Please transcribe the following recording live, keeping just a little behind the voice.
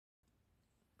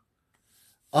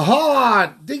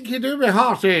Aha! Dinky Dooby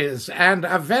Hearties, and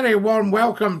a very warm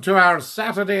welcome to our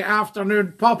Saturday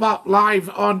afternoon pop-up live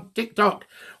on TikTok.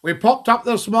 We popped up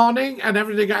this morning and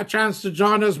everybody got a chance to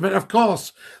join us, but of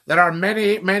course, there are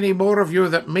many, many more of you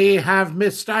that may have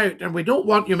missed out, and we don't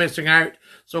want you missing out,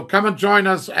 so come and join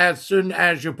us as soon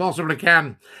as you possibly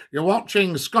can. You're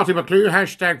watching Scottie McClue,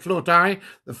 hashtag FloatEye,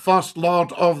 the first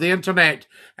lord of the internet,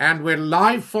 and we're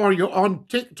live for you on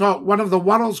TikTok, one of the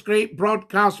world's great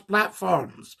broadcast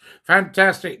platforms.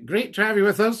 Fantastic. Great to have you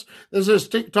with us. This is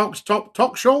TikTok's top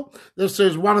talk show. This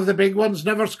is one of the big ones.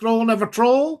 Never scroll, never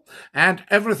troll. And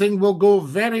everything will go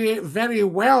very, very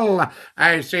well,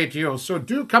 I say to you. So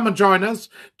do come and join us.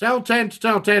 Tell 10 to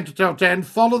tell 10 to tell 10.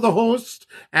 Follow the host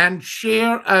and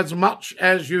share as much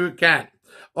as you can.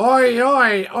 Oi,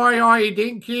 oi, oi, oi,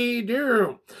 dinky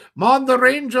do. Mon the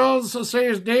Rangers,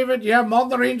 says David. Yeah, mon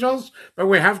the Rangers, but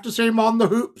we have to say mon the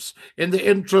Hoops in the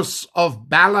interests of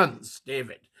balance,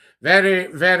 David. Very,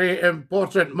 very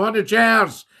important. Mon the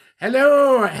Chairs.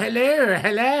 Hello, hello,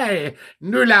 hello.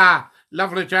 Nula.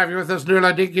 Lovely to have you with us,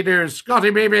 Nula Dinky Doo.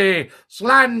 Scotty Baby,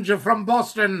 Slange from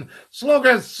Boston.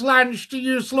 Slogus, Slange to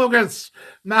you, Slogus.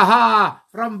 Maha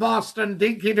from Boston.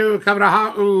 Dinky Doo,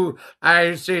 Kabrahau.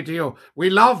 I say to you, we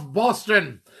love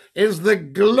Boston. Is the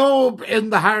Globe in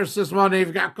the house this morning?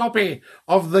 You've got a copy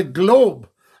of the Globe.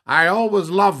 I always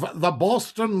love the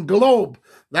Boston Globe.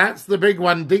 That's the big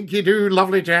one. Dinky Doo,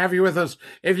 lovely to have you with us.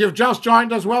 If you've just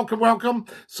joined us, welcome, welcome.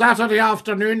 Saturday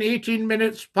afternoon, 18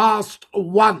 minutes past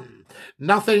 1.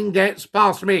 Nothing gets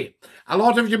past me. A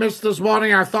lot of you missed this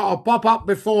morning. I thought I'll pop up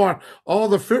before all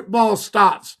the football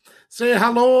starts. Say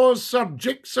hello, Sir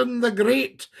Jixon the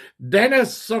Great.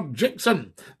 Dennis Sir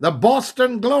Jixon. The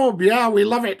Boston Globe. Yeah, we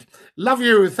love it. Love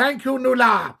you. Thank you,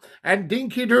 Nula. And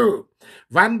Dinky Doo.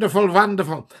 Wonderful,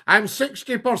 wonderful. I'm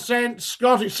 60%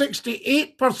 Scottish,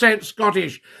 68%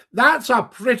 Scottish. That's a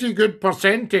pretty good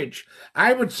percentage.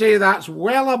 I would say that's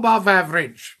well above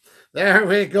average. There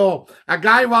we go. A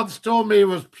guy once told me he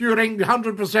was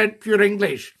 100% pure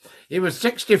English. He was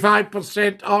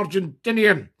 65%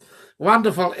 Argentinian.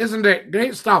 Wonderful, isn't it?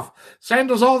 Great stuff.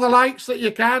 Send us all the likes that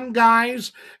you can,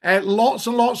 guys. Lots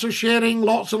and lots of sharing,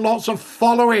 lots and lots of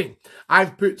following.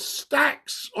 I've put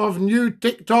stacks of new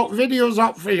TikTok videos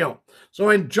up for you. So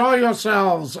enjoy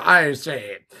yourselves, I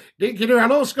say. Dinky Doo,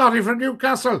 hello, Scotty from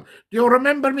Newcastle. Do you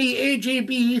remember me,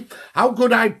 AJB? How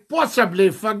could I possibly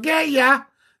forget ya?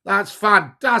 That's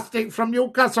fantastic. From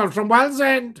Newcastle, from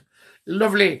Wellsend.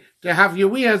 Lovely to have you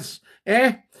with us,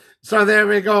 eh? So there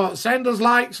we go. Send us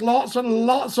likes, lots and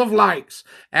lots of likes,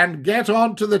 and get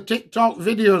on to the TikTok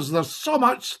videos. There's so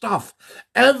much stuff.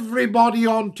 Everybody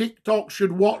on TikTok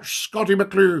should watch Scottie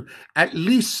McClue at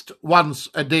least once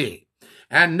a day.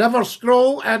 And never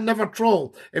scroll and never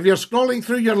troll. If you're scrolling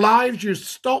through your lives, you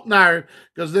stop now,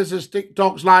 because this is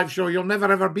TikTok's live show. You'll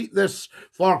never ever beat this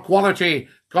for quality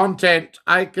content.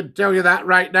 I can tell you that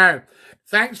right now.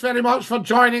 Thanks very much for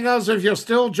joining us. If you're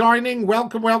still joining,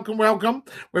 welcome, welcome, welcome.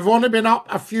 We've only been up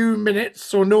a few minutes,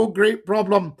 so no great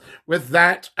problem with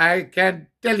that, I can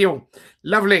tell you.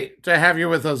 Lovely to have you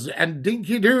with us. And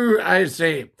Dinky Doo, I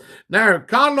say. Now,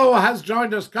 Carlo has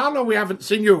joined us. Carlo, we haven't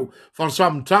seen you for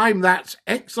some time. That's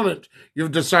excellent.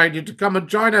 You've decided to come and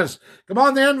join us. Come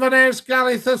on, the Inverness,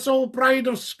 Gally Thistle, Pride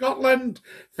of Scotland.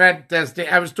 Fantastic.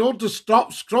 I was told to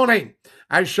stop scrolling.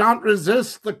 I shan't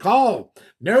resist the call.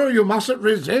 No, you mustn't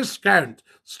resist, Count.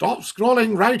 Stop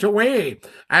scrolling right away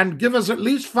and give us at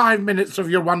least 5 minutes of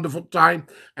your wonderful time,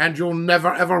 and you'll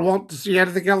never, ever want to see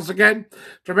anything else again.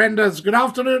 Tremendous. Good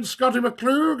afternoon, Scottie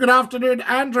McClue. Good afternoon,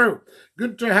 Andrew.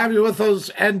 Good to have you with us,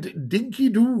 and Dinky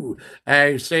Doo,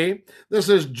 I say. This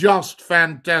is just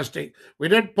fantastic. We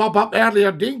did pop up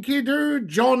earlier. Dinky Doo,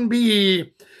 John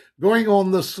B. Going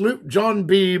on the sloop, John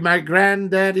B., my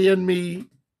granddaddy and me.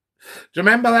 Do you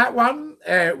remember that one?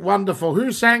 Wonderful.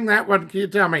 Who sang that one? Can you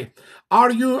tell me? Are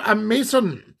you a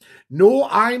Mason? No,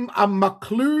 I'm a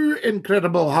McClue,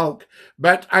 Incredible Hulk.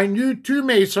 But I knew two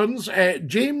Masons,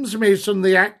 James Mason,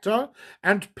 the actor,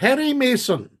 and Perry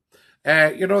Mason,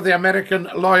 the American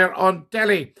lawyer on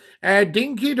telly.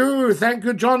 Dinky Doo, thank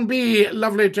you, John B.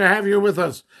 Lovely to have you with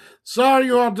us. Sir,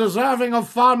 you are deserving of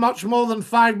far much more than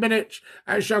 5 minutes.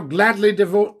 I shall gladly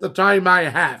devote the time I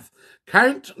have.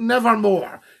 Count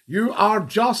nevermore. You are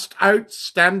just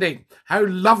outstanding. How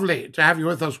lovely to have you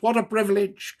with us. What a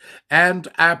privilege and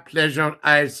a pleasure,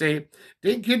 I say.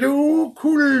 Dinky Doo,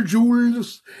 Cool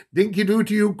Jules. Dinky Doo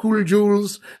to you, Cool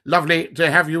Jules. Lovely to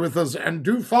have you with us, and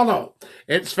do follow.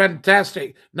 It's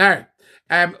fantastic. Now,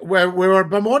 we were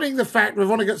bemoaning the fact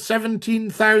we've only got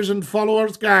 17,000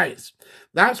 followers, guys.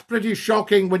 That's pretty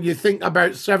shocking when you think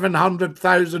about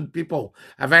 700,000 people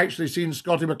have actually seen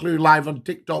Scottie McClue live on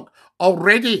TikTok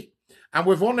already. And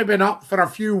we've only been up for a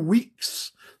few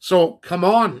weeks. So come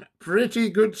on, pretty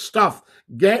good stuff.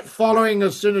 Get following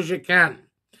as soon as you can.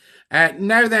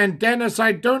 Now then, Dennis,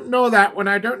 I don't know that one.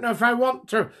 I don't know if I want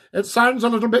to. It sounds a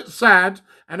little bit sad.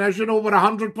 And as you know, we're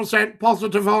 100%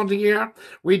 positive on here.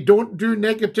 We don't do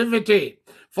negativity.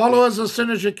 Follow us as soon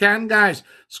as you can, guys.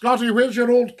 Scotty, where's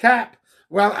your old cap?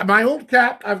 Well, my old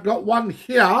cap, I've got one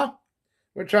here,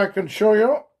 which I can show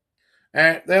you.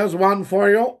 There's one for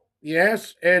you.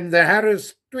 Yes, in the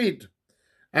Harris tweed.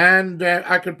 And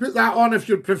I can put that on if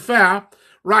you'd prefer.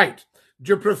 Right.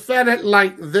 Do you prefer it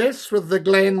like this with the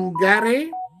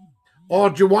Glengarry? Or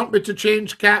do you want me to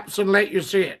change caps and let you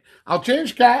see it? I'll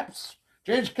change caps.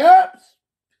 Change caps.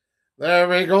 There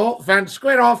we go. Van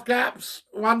square off caps.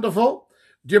 Wonderful.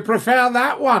 Do you prefer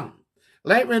that one?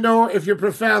 Let me know if you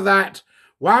prefer that.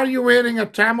 Why are you wearing a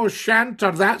Tam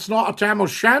O'Shanter? That's not a Tam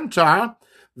O'Shanter.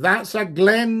 That's a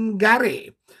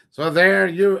Glengarry. So there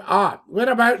you are.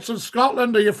 Whereabouts in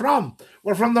Scotland are you from?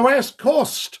 We're from the West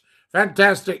Coast.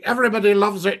 Fantastic. Everybody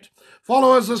loves it.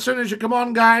 Follow us as soon as you come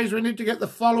on, guys. We need to get the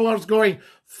followers going.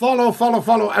 Follow, follow,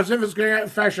 follow, as if it's going out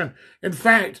of fashion. In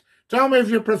fact, tell me if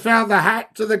you prefer the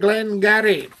hat to the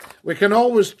Glengarry. We can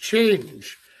always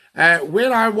change.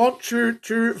 Where I want you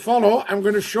to follow, I'm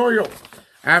going to show you.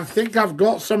 I think I've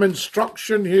got some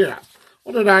instruction here.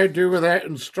 What did I do with that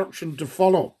instruction to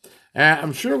follow?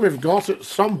 I'm sure we've got it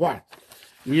somewhere.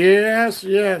 Yes,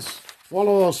 yes.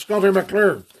 Follow Scottie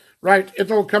McClue. Right,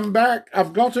 it'll come back.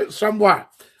 I've got it somewhere.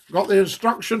 Got the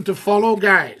instruction to follow,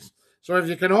 guys. So if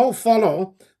you can all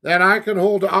follow, then I can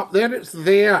hold it up. There, it's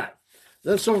there.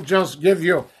 This will just give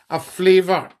you a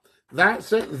flavour.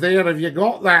 That's it there. Have you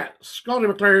got that? Scottie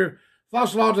McClue,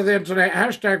 First Lord of the Internet,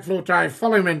 hashtag FlowTie,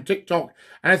 follow him in TikTok.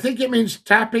 And I think it means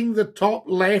tapping the top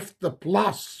left, the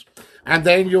plus, and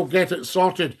then you'll get it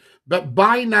sorted. But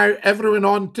by now, everyone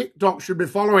on TikTok should be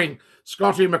following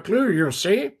Scottie McClue, you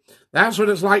see. That's what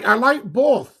it's like. I like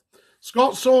both.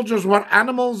 Scots soldiers were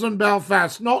animals in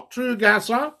Belfast. Not true,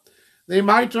 Gasser. They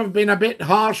might have been a bit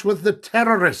harsh with the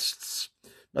terrorists,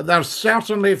 but they're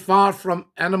certainly far from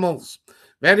animals.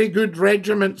 Very good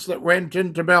regiments that went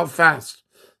into Belfast.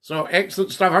 So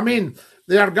excellent stuff. I mean,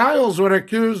 the Argylls were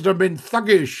accused of being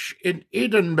thuggish in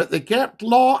Eden, but they kept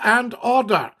law and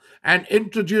order and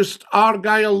introduced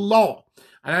Argyll law.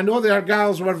 And I know the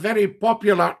Argylls were very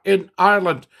popular in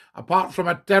Ireland, apart from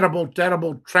a terrible,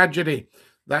 terrible tragedy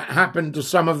that happened to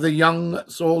some of the young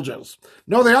soldiers.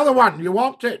 No, the other one, you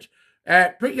want it.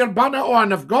 Put your bonnet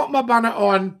on. I've got my bonnet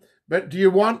on, but do you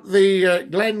want the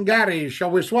Glengarry?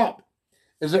 Shall we swap?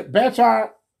 Is it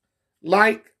better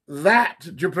like that?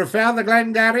 Do you prefer the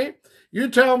Glengarry? You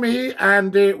tell me,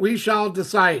 and we shall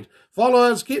decide. Follow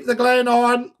us. Keep the Glen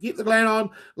on. Keep the Glen on.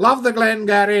 Love the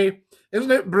Glengarry.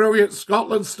 Isn't it brilliant?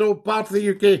 Scotland's still part of the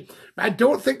UK. I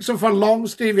don't think so for long,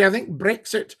 Stevie. I think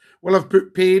Brexit will have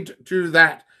put paid to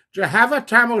that. Do you have a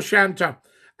Tam O'Shanter?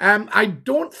 I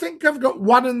don't think I've got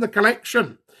one in the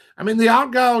collection. I mean, the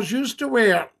Argylls used to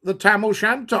wear the Tam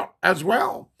O'Shanter as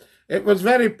well. It was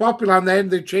very popular, and then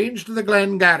they changed to the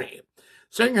Glengarry.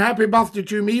 Sing happy birthday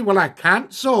to me? Well, I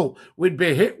can't, so we'd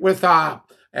be hit with a,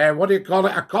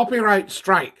 a copyright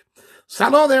strike.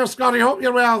 Hello there, Scotty. Hope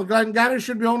you're well. Glengarry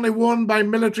should be only worn by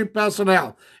military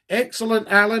personnel.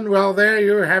 Excellent, Alan. Well, there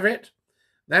you have it.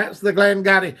 That's the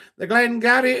Glengarry. The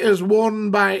Glengarry is worn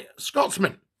by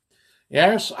Scotsmen.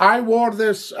 Yes, I wore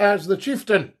this as the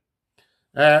chieftain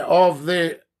of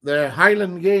the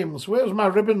Highland Games. Where's my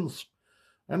ribbons?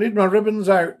 I need my ribbons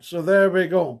out, so there we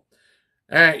go.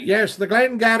 Yes, the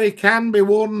Glengarry can be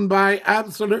worn by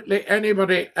absolutely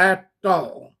anybody at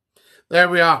all. There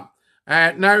we are.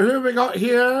 Now, who have we got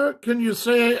here? Can you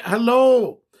say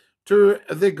hello to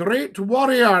the great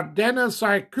warrior, Dennis?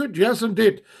 I could, yes,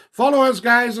 indeed. Follow us,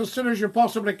 guys, as soon as you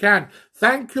possibly can.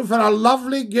 Thank you for a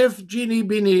lovely gift, Jeannie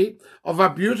Beanie, of a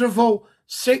beautiful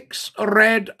 6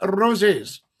 red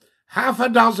roses. Half a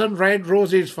dozen red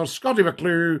roses for Scottie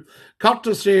McClue,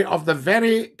 courtesy of the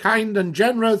very kind and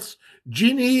generous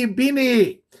Jeannie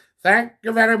Beanie. Thank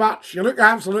you very much. You look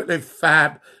absolutely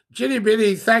fab. Jeannie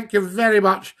Beanie, thank you very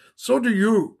much. So do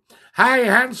you. Hi,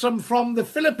 handsome from the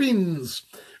Philippines.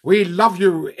 We love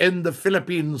you in the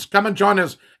Philippines. Come and join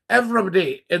us.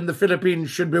 Everybody in the Philippines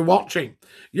should be watching.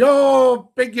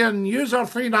 Yo, Biggin, user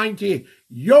 390.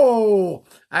 Yo.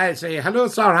 I say, hello,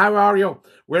 sir. How are you?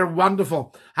 We're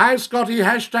wonderful. Hi, Scotty.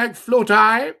 Hashtag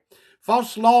FlowTie.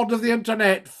 First Lord of the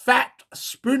Internet. Fat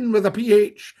spoon with a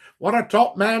PH. What a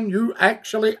top man you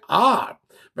actually are.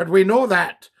 but we know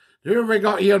that. Who have we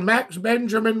got here? Max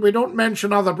Benjamin. We don't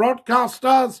mention other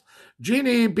broadcasters.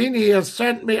 Jeannie Beanie has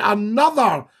sent me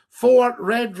another 4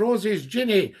 red roses.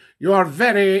 Jeannie, you are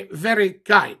very, very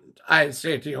kind, I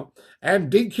say to you. And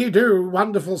Dinky Doo,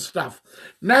 wonderful stuff.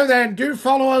 Now then, do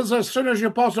follow us as soon as you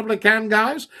possibly can,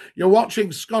 guys. You're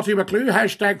watching Scottie McClue,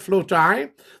 hashtag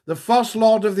FloatI, the first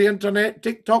lord of the internet,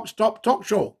 TikTok's top talk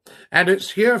show. And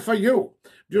it's here for you.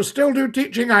 Do you still do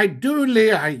teaching? I do,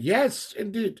 Leah. Yes,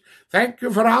 indeed. Thank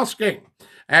you for asking.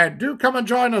 Do come and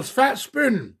join us. Fat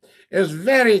Spoon is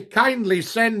very kindly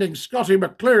sending Scottie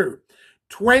McClue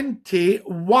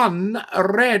 21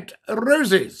 red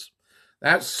roses.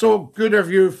 That's so good of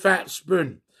you, Fat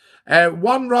Spoon.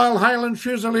 One Royal Highland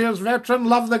Fusiliers veteran,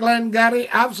 love the Glengarry.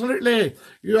 Absolutely.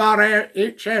 You are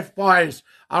HF boys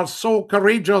are so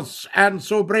courageous and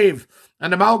so brave.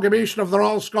 An amalgamation of the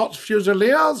Royal Scots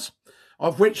Fusiliers,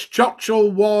 of which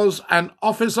Churchill was an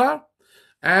officer,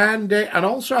 and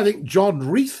also I think John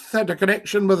Reith had a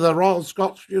connection with the Royal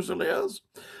Scots Fusiliers,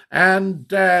 and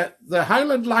the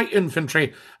Highland Light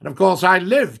Infantry. And of course I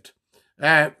lived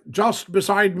just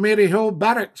beside Maryhill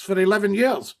Barracks for 11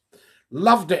 years.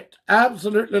 Loved it,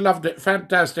 absolutely loved it,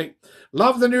 fantastic.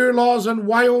 Love the new laws and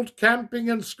wild camping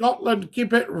in Scotland,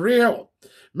 keep it real.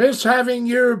 Miss having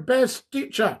you, best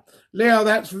teacher. Leo,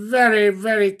 that's very,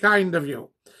 very kind of you.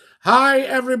 Hi,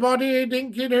 everybody.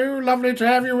 Dinky Doo. Lovely to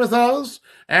have you with us.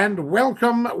 And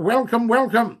welcome, welcome,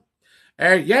 welcome.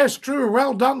 Yes, true.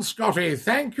 Well done, Scotty.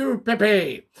 Thank you,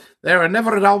 Pepe. There are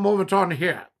never a dull moment on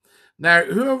here. Now,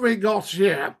 who have we got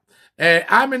here?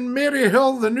 I'm in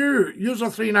Maryhill, the new user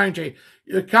 390.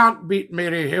 You can't beat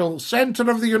Maryhill.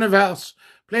 Centre of the universe.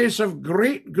 Place of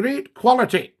great, great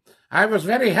quality. I was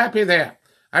very happy there.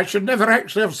 I should never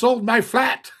actually have sold my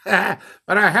flat, but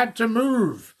I had to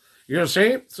move. You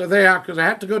see, so they are, because I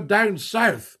had to go down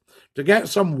south to get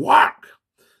some work.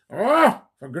 Oh,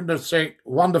 for goodness sake,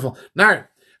 wonderful. Now,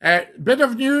 bit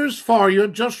of news for you.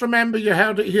 Just remember you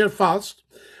heard it here first.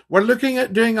 We're looking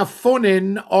at doing a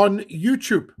phone-in on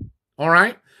YouTube, all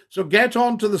right? So get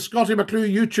on to the Scottie McClue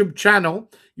YouTube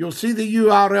channel. You'll see the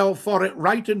URL for it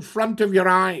right in front of your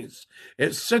eyes.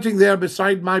 It's sitting there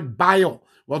beside my bio,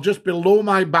 well, just below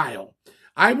my bio.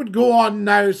 I would go on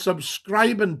now,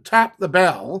 subscribe and tap the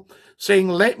bell, saying,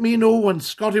 let me know when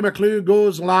Scottie McClue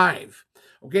goes live.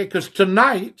 Okay, because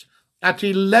tonight at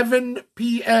 11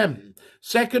 p.m.,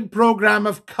 second program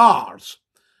of Cars.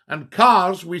 And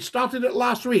Cars, we started it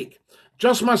last week.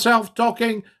 Just myself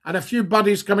talking and a few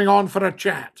buddies coming on for a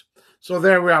chat. So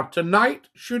there we are. Tonight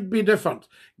should be different.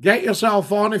 Get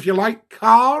yourself on. If you like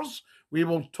cars, we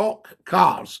will talk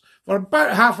cars for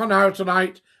about half an hour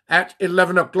tonight at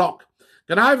 11 o'clock.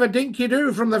 Can I have a dinky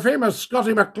do from the famous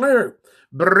Scottie McClue?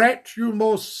 Brett, you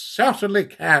most certainly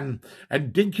can.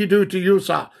 And dinky do to you,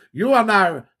 sir. You are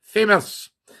now famous.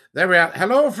 There we are.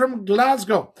 Hello from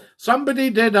Glasgow. Somebody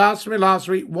did ask me last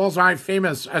week, was I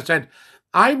famous? I said,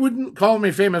 I wouldn't call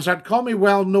me famous. I'd call me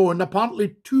well known.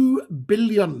 Apparently 2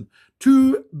 billion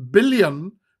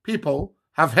people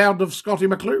have heard of Scottie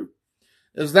McClue.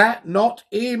 Is that not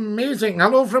amazing?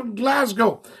 Hello from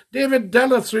Glasgow. David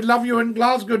Dellis, we love you in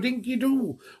Glasgow. Dinky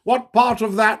Doo. What part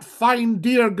of that fine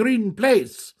dear green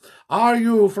place are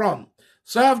you from?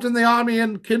 Served in the army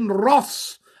in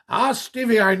Kinross. Ah,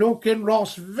 Stevie, I know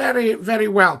Kinross very, very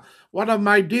well. One of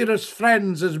my dearest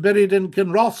friends is buried in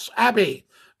Kinross Abbey,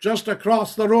 just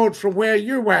across the road from where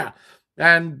you were.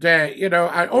 And,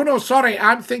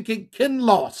 I'm thinking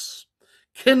Kinloss.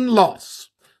 Kinloss.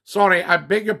 Sorry, I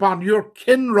beg your pardon. You're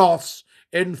Kinross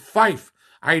in Fife.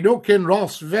 I know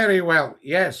Kinross very well,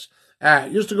 yes.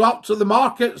 Used to go up to the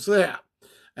markets there.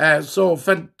 So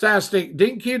fantastic.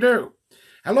 Dinky do.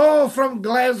 Hello from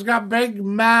Glasgow, big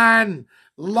man.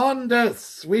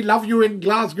 Londis, we love you in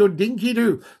Glasgow. Dinky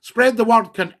do. Spread the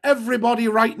word. Can everybody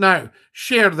right now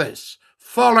share this?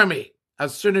 Follow me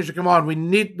as soon as you come on. We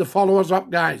need the followers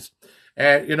up, guys.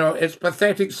 It's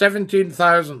pathetic,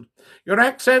 17,000. Your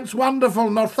accent's wonderful,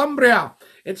 Northumbria.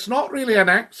 It's not really an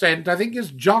accent. I think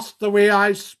it's just the way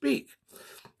I speak.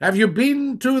 Have you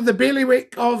been to the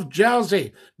bailiwick of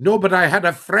Jersey? No, but I had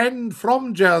a friend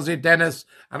from Jersey, Dennis,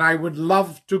 and I would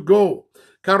love to go.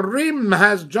 Kareem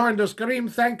has joined us.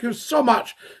 Kareem, thank you so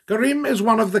much. Kareem is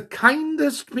one of the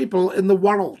kindest people in the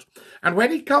world. And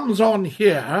when he comes on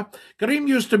here, Kareem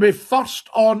used to be first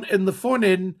on in the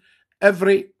phone-in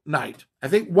every night. I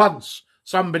think once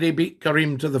somebody beat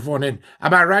Kareem to the phone-in.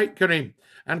 Am I right, Kareem?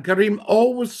 And Kareem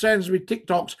always sends me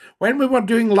TikToks. When we were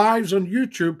doing lives on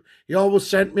YouTube, he always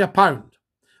sent me £1.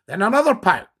 Then another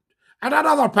 £1, and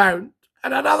another £1,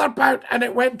 and another £1, and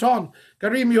it went on.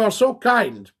 Kareem, you are so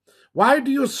kind. Why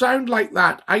do you sound like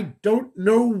that? I don't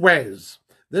know, Wes.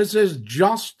 This is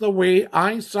just the way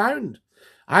I sound.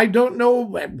 I don't know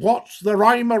what's the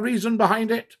rhyme or reason behind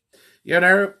it,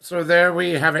 so there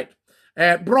we have it.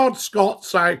 Broad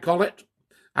Scots, I call it.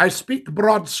 I speak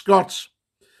Broad Scots.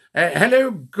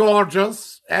 Hello,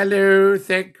 gorgeous. Hello,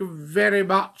 thank you very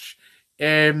much.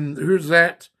 Who's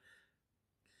that?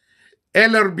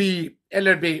 Ellerby.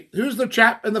 Who's the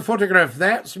chap in the photograph?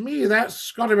 That's me. That's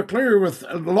Scottie McClue with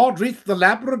Lord Reith the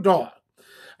Labrador.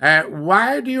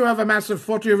 Why do you have a massive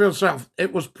photo of yourself?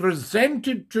 It was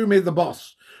presented to me, the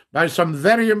boss, by some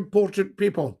very important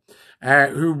people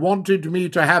who wanted me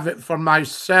to have it for my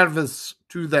service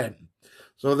to them.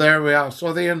 So there we are.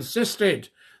 So they insisted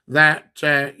that,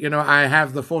 I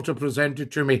have the photo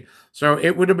presented to me. So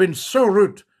it would have been so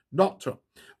rude not to.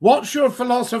 What's your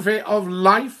philosophy of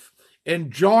life?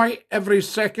 Enjoy every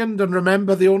second and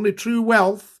remember the only true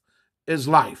wealth is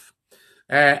life.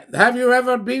 Have you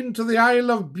ever been to the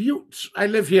Isle of Bute? I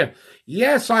live here.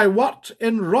 Yes, I worked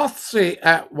in Rothesay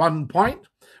at one point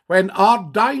when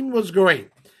Ardine was going,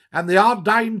 and the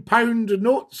Ardine pound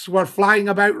notes were flying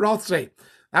about Rothesay.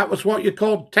 That was what you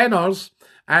called tenors,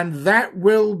 and that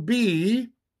will be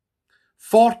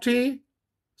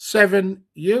 47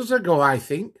 years ago, I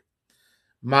think.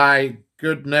 My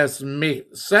goodness me.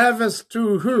 Service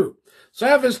to who?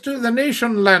 Service to the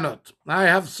nation, Leonard. I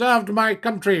have served my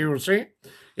country, you see,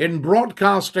 in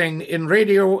broadcasting, in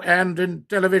radio and in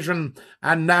television,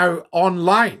 and now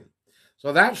online.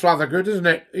 So that's rather good, isn't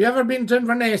it? You ever been to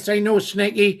Inverness? I know,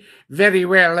 Sneaky, very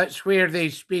well. That's where they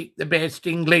speak the best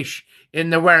English in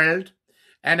the world.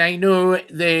 And I know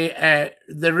the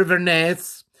River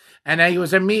Ness, and I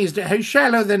was amazed at how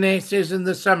shallow the Ness is in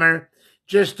the summer,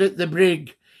 just at the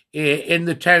brig in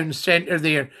the town centre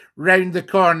there, round the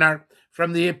corner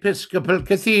from the Episcopal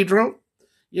Cathedral.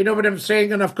 You know what I'm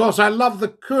saying? And of course, I love the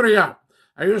Courier.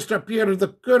 I used to appear in the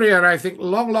Courier, I think,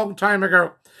 long time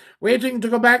ago. Waiting to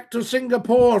go back to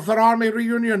Singapore for Army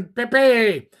reunion.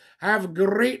 Pepe, have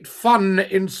great fun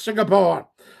in Singapore.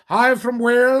 Hi from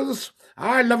Wales.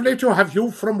 Hi, lovely to have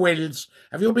you from Wales.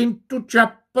 Have you been to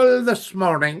chapel this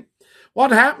morning?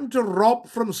 What happened to Rob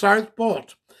from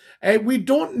Southport? We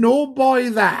don't know,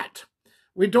 boy, that.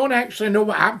 We don't actually know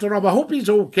what happened to Rob. I hope he's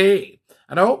okay.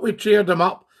 And I hope we cheered him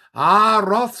up.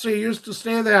 Rothesay used to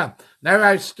stay there. Now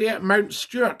I stay at Mount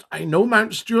Stewart. I know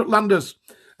Mount Stewart, London.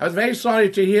 I was very sorry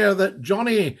to hear that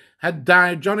Johnny had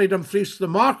died, Johnny Dumfries, the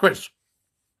Marquis.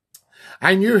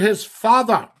 I knew his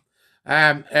father.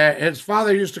 His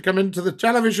father used to come into the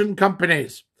television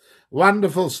companies.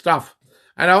 Wonderful stuff.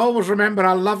 And I always remember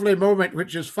a lovely moment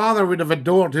which his father would have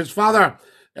adored. His father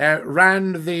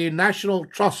ran the National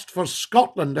Trust for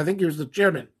Scotland. I think he was the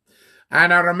chairman.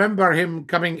 And I remember him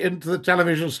coming into the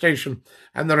television station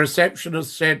and the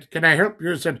receptionist said, "Can I help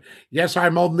you?" He said, "Yes,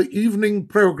 I'm on the evening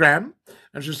programme."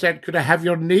 And she said, "Could I have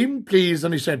your name, please?"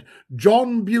 And he said,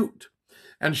 "John Bute."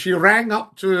 And she rang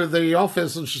up to the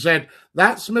office and she said,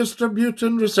 "That's Mr. Bute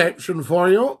in reception for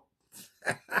you."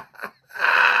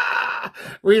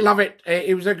 We love it.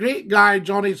 He was a great guy,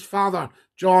 Johnny's father,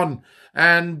 John.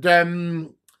 And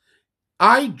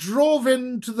I drove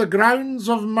into the grounds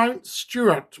of Mount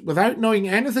Stewart without knowing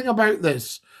anything about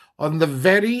this on the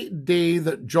very day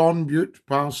that John Bute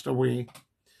passed away.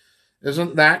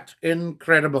 Isn't that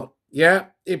incredible? Yeah,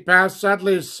 he passed.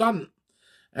 Sadly, his son.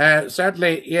 His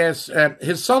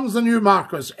son's the new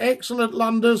Marquis. Excellent,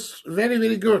 Lundus. Very,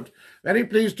 very good. Very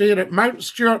pleased to hear it. Mount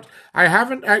Stewart, I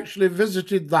haven't actually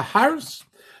visited the house,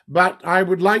 but I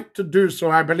would like to do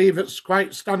so. I believe it's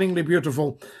quite stunningly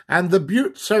beautiful. And the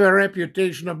Butes have a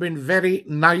reputation of being very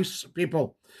nice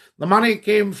people. The money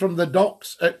came from the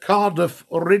docks at Cardiff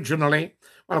originally.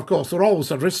 Well, of course, they're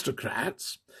always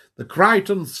aristocrats, the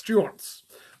Crichton Stewarts.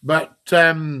 But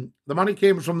the money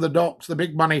came from the docks, the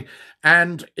big money.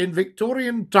 And in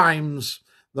Victorian times,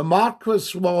 the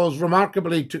Marquis was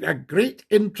remarkably took a great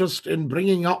interest in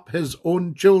bringing up his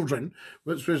own children,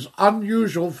 which was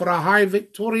unusual for a high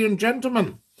Victorian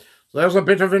gentleman. So there's a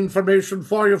bit of information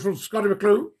for you from Scottie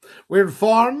McClue. We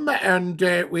inform and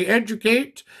we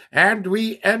educate and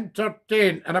we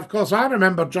entertain. And of course, I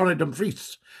remember Johnny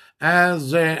Dumfries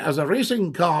as a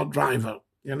racing car driver,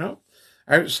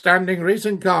 Outstanding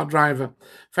racing car driver.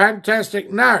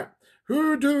 Fantastic. Now,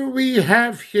 who do we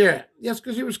have here? Yes,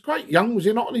 because he was quite young. Was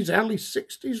he not in his early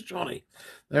 60s, Johnny?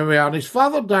 There we are. And his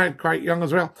father died quite young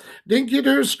as well.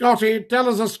 Dinky-doo, Scotty. Tell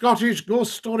us a Scottish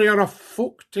ghost story or a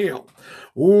folk tale.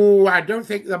 Oh, I don't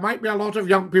think there might be a lot of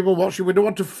young people watching. We don't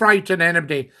want to frighten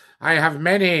anybody. I have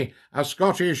many a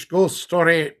Scottish ghost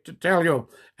story to tell you,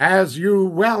 as you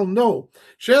well know.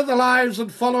 Share the lives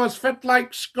and follow us fit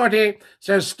like Scotty,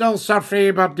 says Still Sir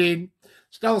Aberdeen.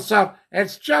 Still Sir,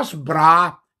 it's just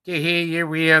bra. to hear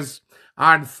your ears,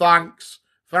 and thanks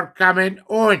for coming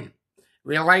on.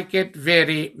 We like it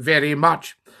very, very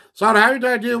much. So how do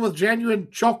I deal with genuine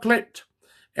chocolate?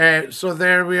 So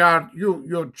there we are.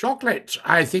 Your chocolate,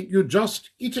 I think you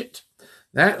just eat it.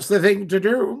 That's the thing to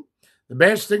do. The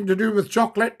best thing to do with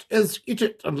chocolate is eat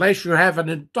it, unless you have an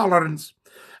intolerance.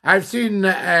 I've seen,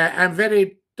 I'm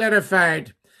very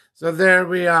terrified. So there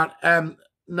we are.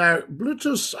 Now,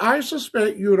 Bluetooth, I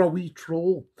suspect you're a wee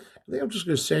troll. I think I'm just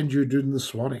going to send you doing the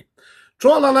Swanee.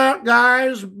 Troll alert,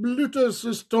 guys. Bluetooth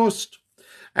is toast.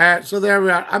 So there we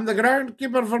are. I'm the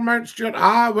groundkeeper for Mount Stewart.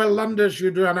 Ah, well, Lundis,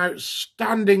 you do an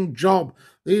outstanding job.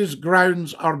 These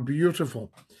grounds are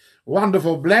beautiful.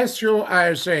 Wonderful. Bless you,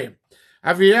 I say.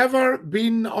 Have you ever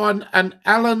been on an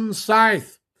Allen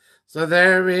Scythe? So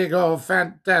there we go.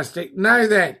 Fantastic. Now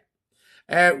then,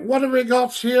 what have we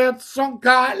got here?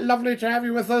 Tsonka, lovely to have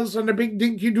you with us, and a big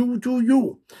dinky do to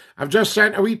you. I've just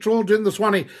sent a wee troll doing the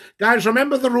Swanee. Guys,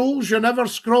 remember the rules. You never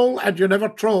scroll and you never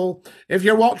troll. If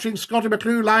you're watching Scottie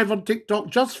McClue live on TikTok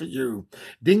just for you,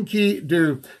 dinky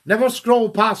do. Never scroll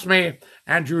past me,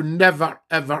 and you never,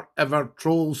 ever, ever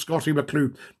troll Scottie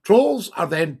McClue. Trolls are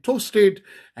then toasted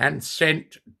and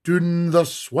sent down the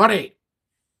Swanee.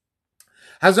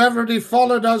 Has everybody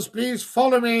followed us? Please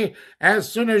follow me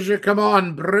as soon as you come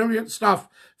on. Brilliant stuff.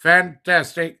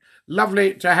 Fantastic.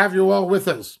 Lovely to have you all with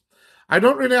us. I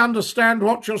don't really understand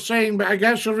what you're saying, but I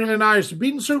guess you're really nice.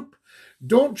 Bean soup,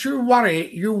 don't you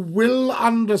worry. You will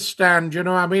understand. You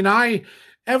know, I mean,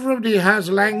 everybody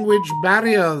has language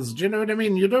barriers. Do you know what I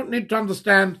mean? You don't need to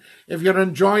understand if you're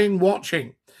enjoying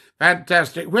watching.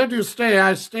 Fantastic. Where do you stay?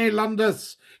 I stay,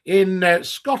 Lundis, in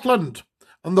Scotland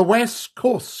on the west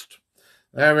coast.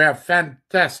 There we are.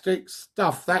 Fantastic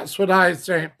stuff. That's what I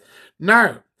say.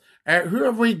 Now, who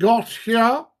have we got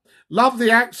here? Love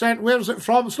the accent. Where's it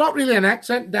from? It's not really an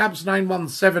accent,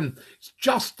 Dabs917. It's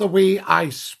just the way I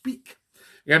speak,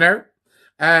 you know.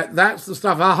 That's the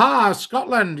stuff. Aha,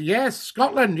 Scotland. Yes,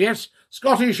 Scotland. Yes,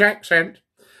 Scottish accent.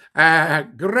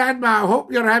 Grandma, I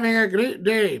hope you're having a great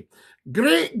day.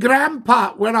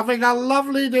 Great-grandpa, we're having a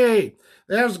lovely day.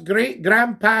 There's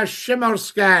great-grandpa Shimmer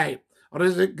Sky. Or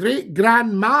is it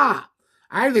great-grandma?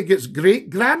 I think it's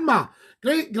great-grandma.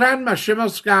 Great-grandma Shimmer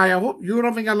Sky, I hope you're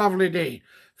having a lovely day.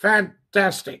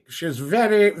 Fantastic. She's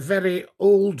very, very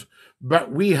old,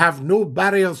 but we have no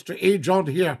barriers to age on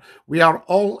here. We are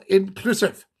all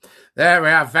inclusive. There we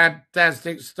are.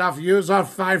 Fantastic stuff. User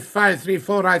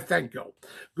 5534, I thank you.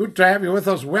 Good to have you with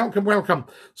us. Welcome, welcome.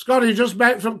 Scotty, just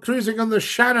back from cruising on the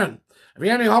Shannon. Have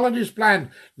you any holidays planned?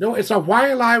 No, it's a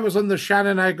while I was on the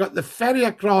Shannon. I got the ferry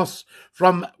across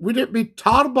from, would it be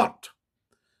Tarbert,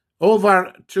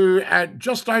 over to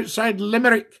just outside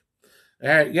Limerick.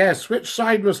 Yes, which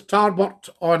side was Tarbert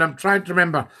on? I'm trying to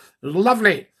remember. It was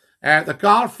lovely. The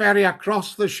car ferry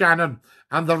across the Shannon,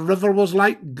 and the river was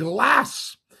like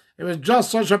glass. It was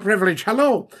just such a privilege.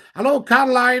 Hello. Hello,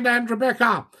 Caroline and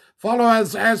Rebecca. Follow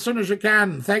us as soon as you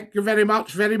can. Thank you very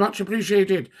much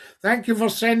appreciated. Thank you for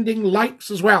sending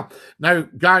likes as well. Now,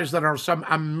 guys, there are some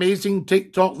amazing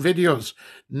TikTok videos.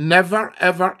 Never,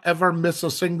 ever, ever miss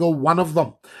a single one of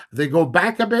them. They go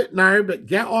back a bit now, but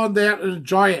get on there and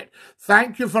enjoy it.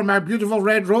 Thank you for my beautiful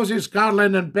red roses,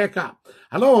 Caroline and Becca.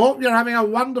 Hello, hope you're having a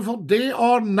wonderful day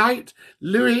or night.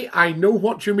 Louis, I know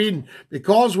what you mean,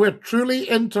 because we're truly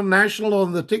international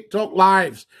on the TikTok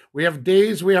lives. We have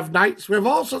days, we have nights, we have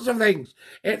all sorts of things.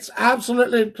 It's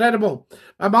absolutely incredible.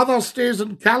 My mother stays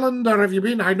in Callendar. Have you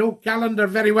been? I know Callendar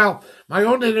very well. My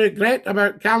only regret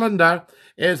about Callendar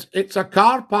is it's a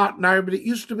car park now, but it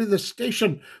used to be the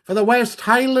station for the West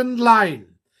Highland Line.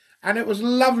 And it was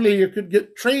lovely. You could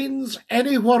get trains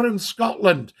anywhere in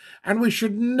Scotland. And we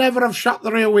should never have shut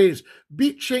the railways.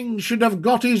 Beeching should have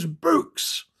got his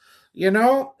books. You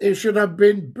know, he should have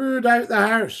been booed out the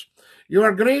house. You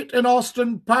are great in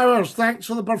Austin Powers. Thanks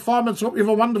for the performance. Hope you have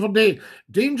a wonderful day.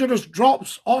 Dangerous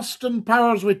Drops, Austin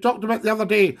Powers, we talked about the other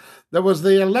day. There was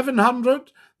the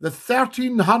 1100, the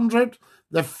 1300,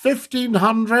 the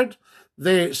 1500,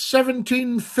 the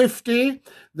 1750,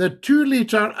 the 2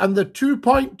 litre and the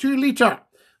 2.2 litre.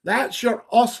 That's your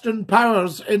Austin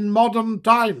Powers in modern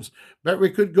times. But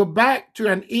we could go back to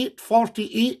an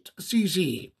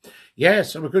 848cc.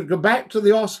 Yes, and we could go back to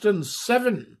the Austin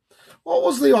 7. What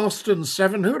was the Austin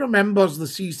 7? Who remembers the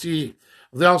cc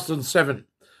of the Austin 7?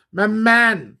 My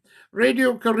man,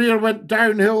 radio career went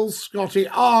downhill, Scotty.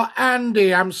 Oh,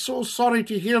 Andy, I'm so sorry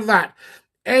to hear that.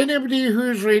 Anybody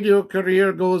whose radio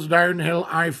career goes downhill,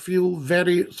 I feel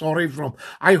very sorry for them.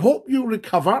 I hope you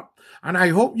recover, and I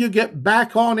hope you get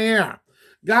back on air.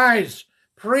 Guys,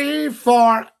 pray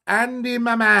for Andy,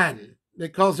 my man,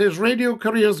 because his radio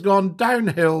career's gone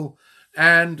downhill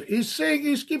And he's saying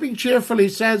he's keeping cheerful. He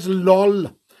says,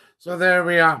 lol. So there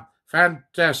we are.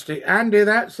 Fantastic. Andy,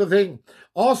 that's the thing.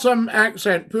 Awesome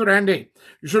accent. Poor Andy.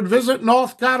 You should visit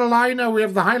North Carolina. We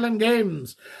have the Highland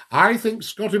Games. I think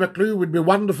Scottie McClue would be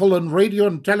wonderful on radio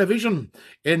and television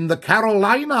in the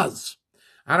Carolinas.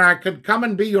 And I could come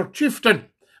and be your chieftain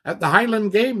at the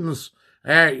Highland Games.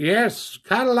 Yes,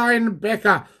 Caroline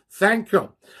Becker, thank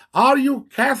you. Are you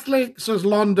Catholic, says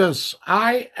Londis?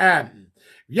 I am.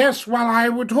 Yes, well, I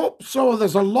would hope so.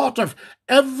 There's a lot of...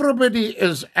 Everybody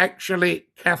is actually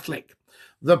Catholic.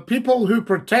 The people who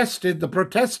protested, the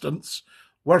Protestants,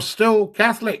 were still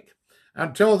Catholic.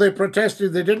 Until they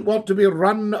protested, they didn't want to be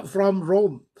run from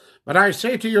Rome. But I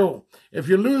say to you, if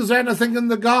you lose anything in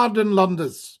the garden,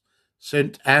 Londis,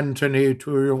 St. Anthony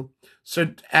to you.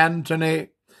 St. Anthony.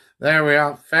 There we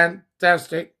are.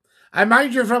 Fantastic. I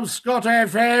mind you from Scott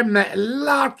FM,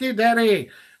 Larkyderry.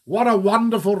 What a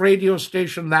wonderful radio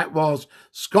station that was.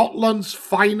 Scotland's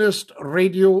finest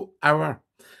radio hour.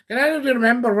 Can anybody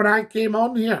remember when I came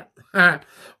on here?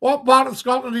 What part of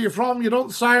Scotland are you from? You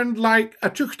don't sound like a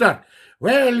Teuchter.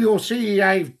 Well, you see,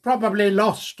 I've probably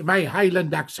lost my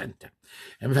Highland accent.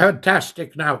 I'm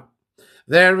fantastic now.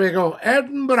 There we go.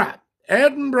 Edinburgh.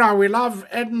 Edinburgh. We love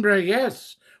Edinburgh,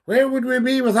 yes. Where would we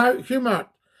be without humour?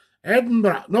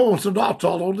 Edinburgh. No, it's not at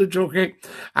all, only joking.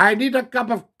 I need a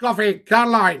cup of coffee.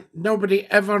 Caroline, nobody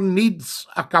ever needs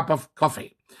a cup of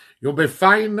coffee. You'll be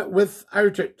fine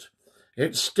without it.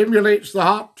 It stimulates the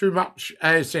heart too much,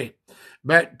 I say.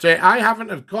 But I haven't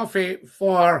had coffee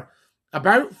for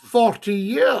about 40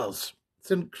 years. It's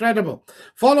incredible.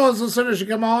 Follow us as soon as you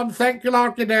come on. Thank you,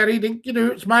 Larkyderry.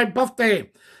 Dinky-doo, it's my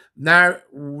birthday. Now,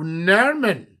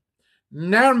 Nerman,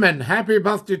 happy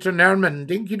birthday to Nerman.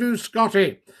 Dinky-doo,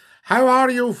 Scotty. How are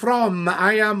you from?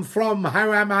 I am from,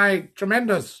 how am I?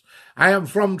 Tremendous. I am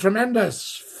from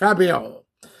Tremendous, Fabio.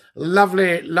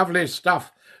 Lovely, lovely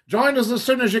stuff. Join us as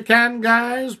soon as you can,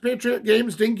 guys. Patriot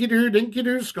Games,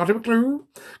 Dinky-doo, Scottie McClue,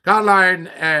 Caroline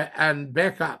and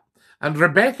Becca. And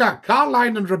Rebecca,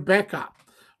 Caroline and Rebecca.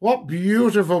 What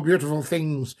beautiful, beautiful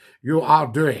things you are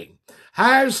doing.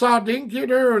 How's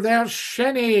Dinky-doo? There's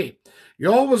Shenny.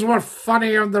 You always were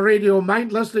funny on the radio.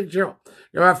 Mind listening to you.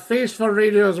 You have a face for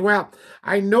radio as well.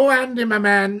 I know, Andy, my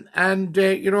man, and,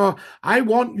 I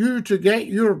want you to get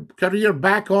your career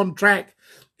back on track.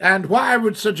 And what I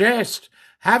would suggest,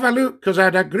 have a look, because I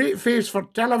had a great face for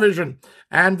television,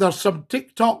 and there's some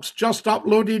TikToks just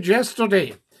uploaded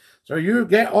yesterday. So you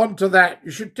get onto that.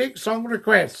 You should take song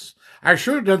requests. I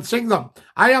should, and sing them.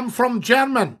 I am from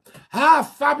German.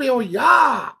 Fabio,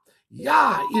 ja.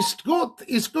 Ja, ist gut,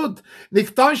 ist gut.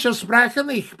 Nicht Deutsch sprechen,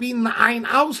 ich bin ein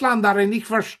Ausländer und nicht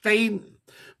verstehen.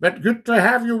 But good to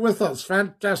have you with us.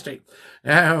 Fantastic.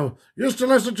 Used to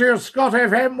listen to your Scott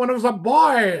FM when I was a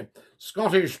boy.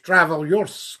 Scottish travel, you're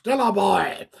still a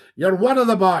boy. You're one of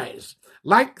the boys.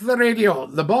 Like the radio,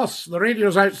 the boss, the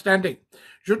radio's outstanding.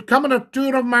 Should come on a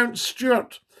tour of Mount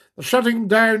Stewart. They're shutting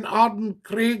down Arden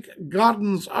Craig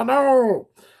Gardens. Oh no!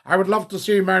 I would love to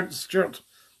see Mount Stewart.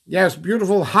 Yes,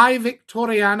 beautiful. High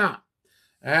Victoriana.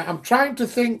 I'm trying to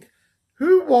think,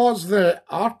 who was the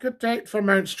architect for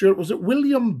Mount Stewart? Was it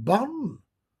William Byrne?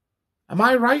 Am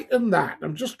I right in that?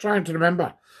 I'm just trying to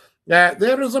remember.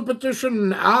 There is a petition.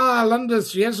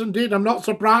 Lundis, yes, indeed. I'm not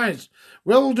surprised.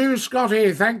 Will do,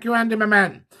 Scotty. Thank you, Andy, my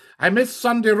man. I miss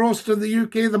Sunday roast in the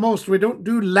UK the most. We don't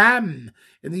do lamb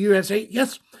in the USA.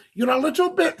 Yes, you're a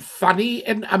little bit funny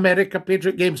in America,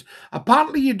 Patriot Games.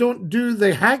 Apparently you don't do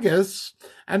the haggis.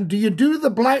 And do you do the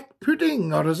black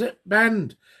pudding, or is it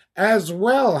banned as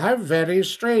well? How very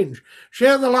strange.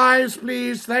 Share the lives,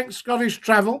 please. Thanks, Scottish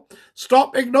Travel.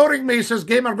 Stop ignoring me, says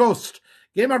Gamer Ghost.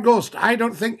 Gamer Ghost, I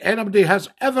don't think anybody has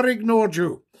ever ignored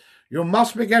you. You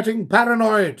must be getting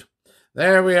paranoid.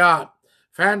 There we are.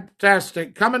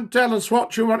 Fantastic. Come and tell us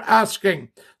what you were asking.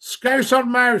 Scouser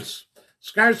Mouse.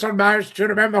 Scouser Mouse, do you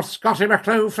remember Scottie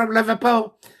McClue from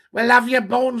Liverpool? We love your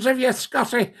bones of you,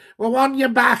 Scotty. We want you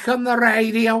back on the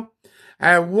radio.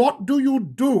 What do you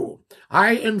do?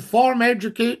 I inform,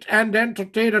 educate, and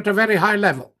entertain at a very high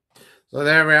level. So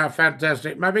there we are,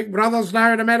 fantastic. My big brothers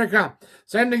now in America,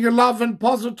 sending you love and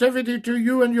positivity to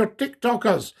you and your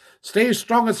TikTokers. Stay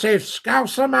strong and safe.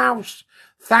 Scouser Mouse,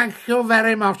 thank you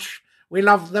very much. We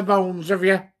love the bones of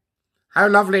you. How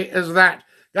lovely is that?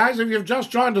 Guys, if you've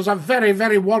just joined us, a very,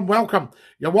 very warm welcome.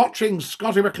 You're watching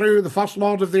Scottie McClue, the First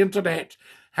Lord of the Internet.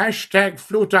 Hashtag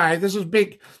Floatie. This is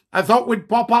big. I thought we'd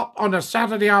pop up on a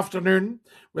Saturday afternoon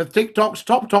with TikTok's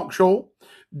Top Talk Show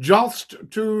just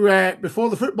to before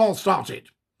the football started.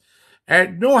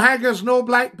 No haggis, no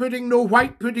black pudding, no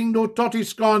white pudding, no totty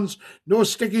scones, no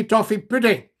sticky toffee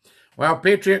pudding. Well,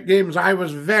 Patriot Games, I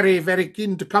was very, very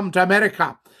keen to come to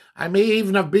America. I may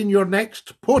even have been your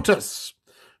next POTUS,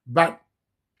 but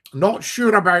not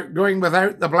sure about going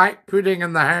without the black pudding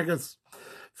and the haggis.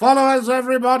 Follow us,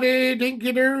 everybody.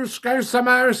 Dinky-doo,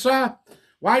 Scouser-mouser.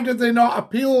 Why did they not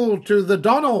appeal to the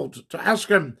Donald to ask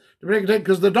him to bring it in?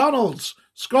 Because the Donald's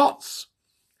Scots.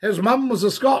 His mum was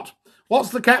a Scot. What's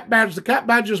the cap badge? The cap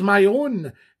badge is my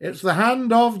own. It's the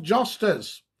Hand of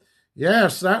Justice.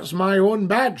 Yes, that's my own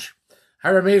badge.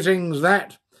 How amazing is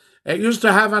that? It used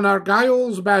to have an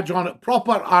Argyll's badge on it,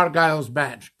 proper Argyll's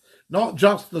badge, not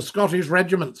just the Scottish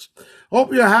regiments.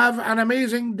 Hope you have an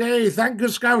amazing day. Thank you,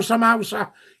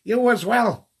 Scouser-mouser. You as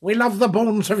well. We love the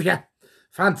bones of you.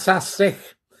 Fantastic.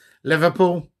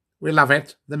 Liverpool, we love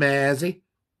it. The Mersey.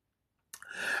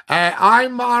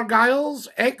 I'm Argyll's.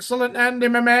 Excellent, Andy,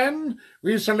 my man.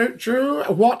 We salute you.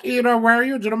 What era were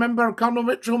you? Do you remember Colonel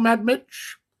Mitchell, Mad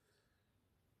Mitch?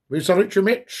 We salute you,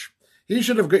 Mitch. He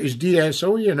should have got his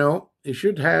DSO, you know. He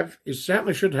should have. He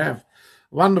certainly should have.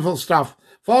 Wonderful stuff.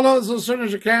 Follow us as soon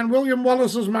as you can. William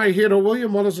Wallace is my hero.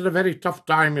 William Wallace had a very tough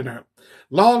time, you know.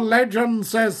 Lord Legend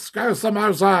says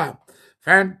Scouser-mouser.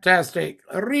 Fantastic.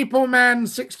 Repo Man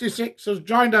 66 has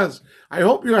joined us. I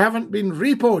hope you haven't been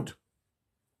repoed.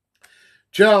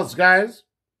 Cheers, guys.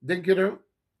 Dinky-doo.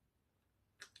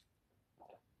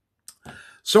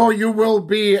 So you will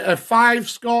be a 5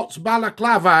 Scots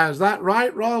balaclava, is that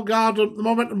right? Royal Guard at the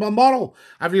moment in Balmoral.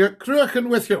 Have you got Cruachan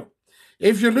with you?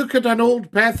 If you look at an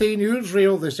old Pathy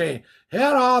newsreel, they say, here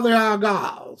are the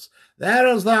Argylls. There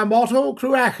is their motto,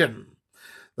 Cruachan.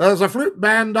 There's a flute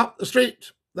band up the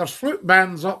street. There's flute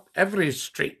bands up every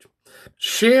street.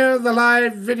 Share the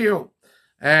live video.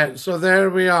 So there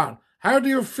we are. How do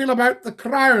you feel about the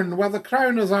crown? Well, the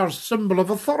crown is our symbol of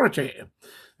authority.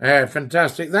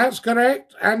 Fantastic. That's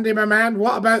correct. Andy, my man,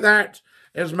 what about that?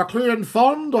 Is McClue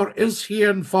informed or is he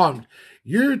informed?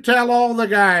 You tell all the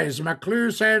guys.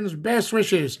 McClue sends best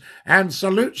wishes and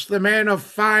salutes the men of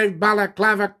 5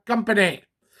 Balaclava Company.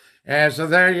 So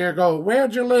there you go. Where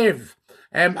do you live?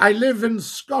 I live in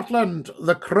Scotland,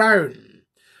 the Crown.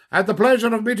 I had the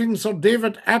pleasure of meeting Sir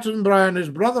David Attenborough and his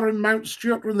brother in Mount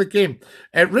Stuart when they came.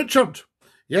 Richard,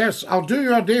 yes, I'll do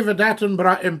your David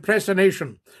Attenborough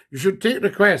impersonation. You should take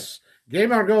requests.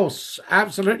 Gamer Ghosts,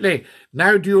 absolutely.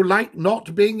 Now, do you like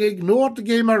not being ignored,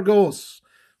 Gamer Ghosts?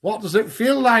 What does it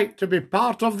feel like to be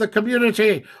part of the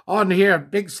community on here,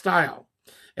 big style?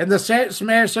 In the Sets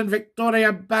Mess in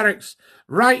Victoria Barracks,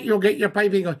 right, you'll get your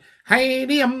piping going.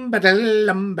 Heidi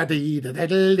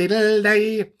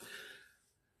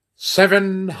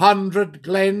 700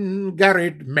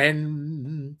 Glengarried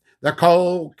men, the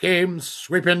call came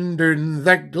sweeping down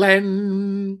the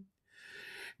glen.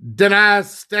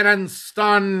 Dynasty and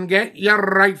Stun, get your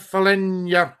rifle in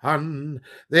your hand.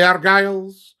 The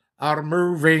Argylls are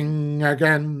moving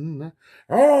again.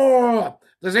 Oh,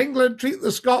 does England treat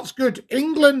the Scots good?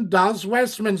 England does,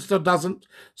 Westminster doesn't.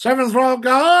 7th Royal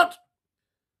Guard,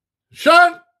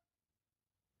 shout!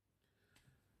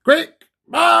 Quick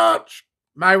march!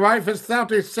 My wife is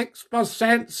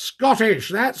 36% Scottish.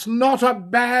 That's not a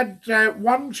bad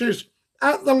one. She's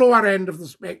at the lower end of the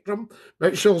spectrum,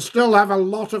 but she'll still have a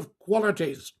lot of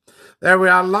qualities. There we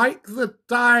are. Like the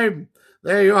time.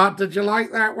 There you are. Did you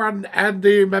like that one,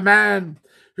 Andy, my man?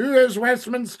 Who is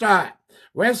Westminster?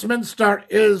 Westminster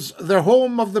is the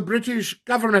home of the British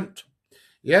government.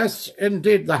 Yes,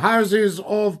 indeed, the Houses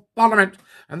of Parliament.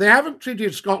 And they haven't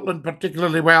treated Scotland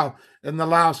particularly well in the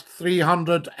last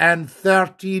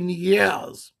 313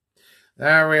 years.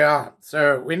 There we are.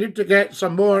 So we need to get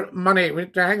some more money. We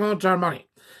need to hang on to our money.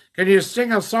 Can you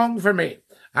sing a song for me?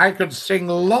 I could sing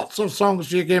lots of songs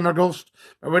to you, Gamer Ghost,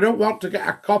 but we don't want to get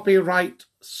a copyright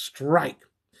strike.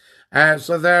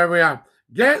 So there we are.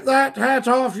 Get that hat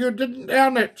off. You didn't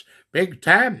earn it. Big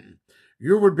Tam,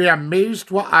 you would be amazed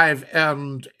what I've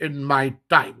earned in my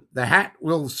time. The hat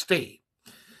will stay.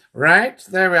 Right,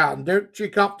 there we are. And don't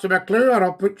cheek up to McClue or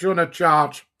I'll put you on a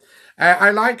charge. I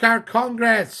like our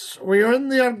Congress. We're in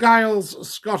the Argylls,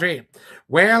 Scotty.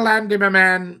 Well, Andy, my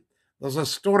man, there's a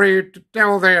story to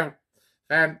tell there.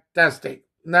 Fantastic.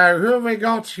 Now, who have we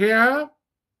got here?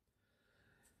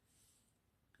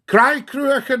 Cry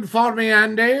Cruachan for me,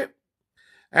 Andy.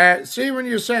 See when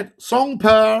you said song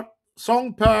per,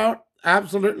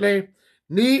 absolutely.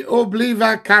 Ni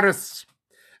obliva caris.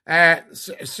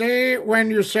 Say when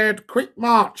you said quick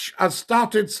march, I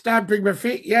started stamping my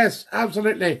feet. Yes,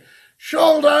 absolutely.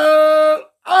 Shoulder,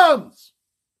 arms.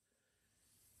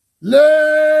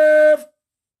 Left,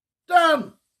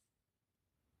 down.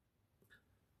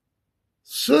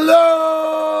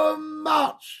 Slow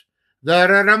march.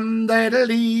 Da-da-dum,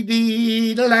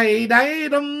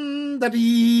 da-da-dee-dee-da-dee-dee-dum, da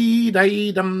dee da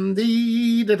dum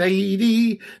dee da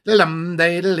dee da lum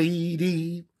da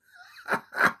dee.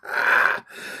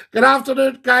 Good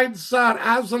afternoon, kind sir.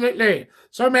 Absolutely.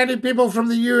 So many people from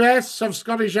the US have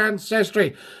Scottish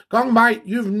ancestry. Gong Mike,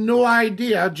 you've no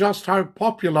idea just how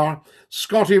popular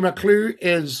Scottie McClue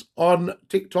is on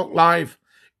TikTok Live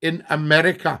in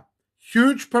America.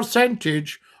 Huge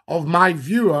percentage of my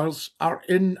viewers are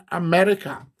in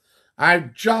America. I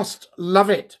just love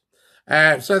it.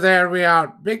 So there we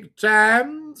are. Big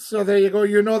Tam. So there you go.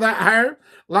 You know that how?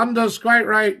 Landa's quite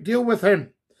right. Deal with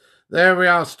him. There we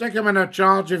are. Stick him in a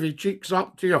charge if he cheeks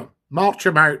up to you. March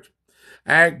him out.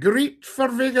 Greet for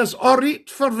Vegas, or eat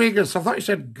for Vegas. I thought you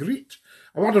said greet.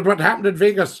 I wondered what happened in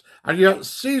Vegas. Are you at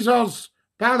Caesar's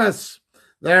Palace?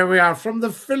 There we are. From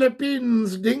the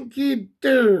Philippines, Dinky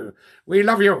Doo. We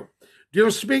love you. Do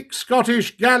you speak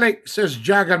Scottish Gaelic, says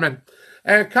Jaggerman.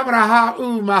 Camera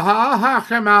maha ha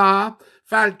chema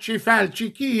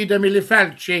falchi ki de mili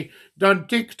falchi don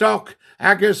TikTok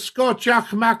agus Scotiach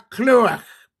McCluach.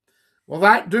 Will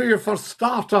that do you for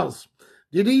starters?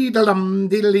 Diddly-dum,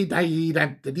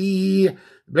 diddly-dee-dee.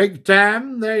 Big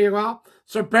Tam, there you are.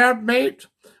 Superb mate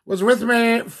was with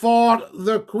me for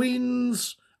the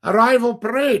Queen's arrival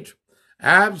parade.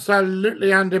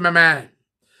 Absolutely, Andy, my man.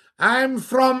 I'm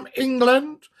from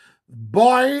England.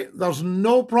 Boy, there's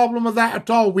no problem with that at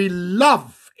all. We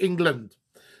love England.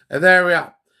 There we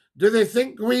are. Do they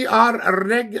think we are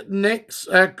rednecks?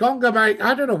 Conga Mike,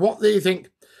 I don't know what they think.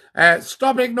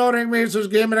 Stop ignoring me, says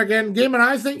Gamer again. Gamer,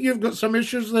 I think you've got some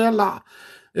issues there,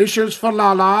 issues for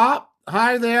Lala.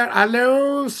 Hi there.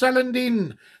 Hello,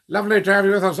 Celandine. Lovely to have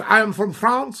you with us. I am from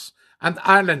France and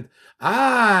Ireland.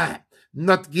 Ah,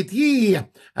 notre Kitty.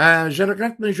 Je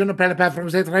regrette, mais je ne parle pas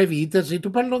français très vite. Si tu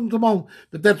parles lentement,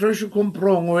 peut-être je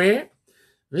comprends, oui.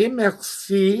 Oui,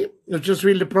 merci. Je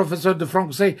suis le professeur de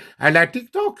français à la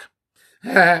TikTok.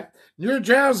 New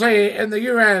Jersey in the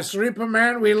US. Reaper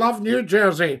Man, we love New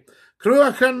Jersey.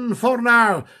 Cruachan for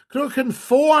now. Cruachan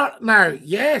for now.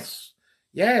 Yes.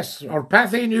 Yes. Or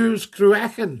Pathy News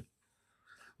Cruachan.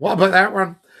 What about that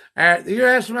one? The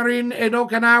US Marine in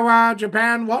Okinawa,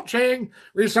 Japan, watching.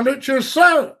 We salute you,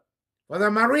 sir, for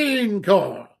the Marine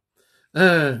Corps.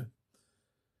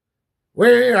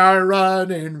 We are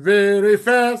running very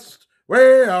fast.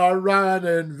 We are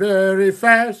running very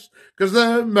fast, 'cause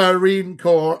the Marine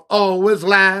Corps always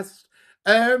lasts.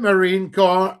 A Marine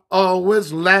Corps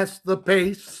always lasts the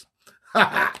pace.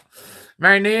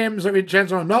 My name's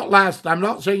Vincenzo, not last. I'm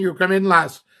not saying you come in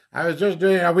last. I was just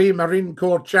doing a wee Marine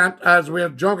Corps chant as we're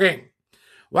jogging.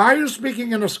 Why are you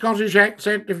speaking in a Scottish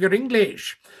accent if you're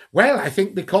English? Well, I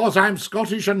think because I'm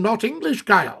Scottish and not English,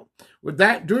 Kyle. Would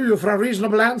that do you for a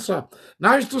reasonable answer?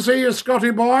 Nice to see you, Scotty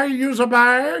boy. Use a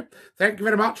bow. Thank you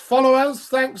very much. Follow us.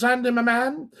 Thanks, Andy, my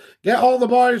man. Get all the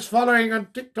boys following on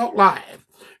TikTok Live.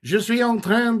 Je suis en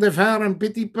train de faire un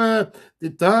petit peu de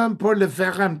temps pour le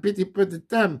faire un petit peu de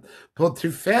temps. Pour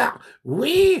te faire,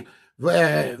 oui,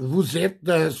 vous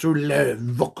êtes sur les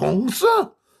vacances?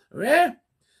 Oui?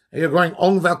 Are you going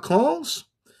on vacances?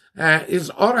 Is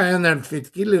hora en el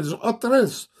fit qu'il is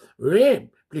autres? Oui.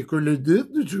 Que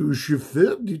le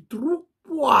chauffeur du trou.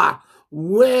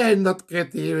 Ouais, notre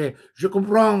créativité. Je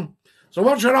comprends. So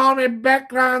what's your army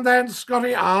background then,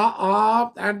 Scotty?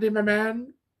 Andy, my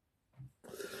man.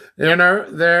 You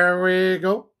know, there we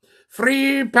go.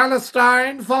 Free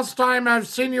Palestine. First time I've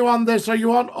seen you on this. Are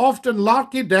you on often?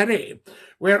 Larky Derry.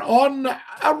 We're on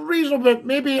a reasonable,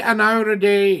 maybe an hour a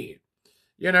day.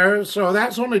 You know, so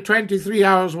that's only 23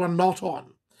 hours we're not on.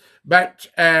 But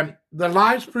the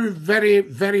lives prove very,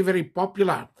 very, very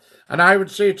popular. And I would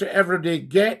say to everybody,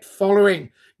 get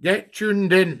following, get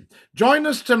tuned in. Join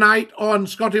us tonight on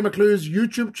Scottie McClue's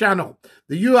YouTube channel.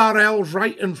 The URL's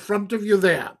right in front of you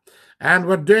there. And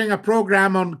we're doing a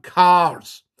program on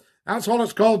cars. That's all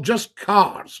it's called, just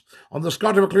cars, on the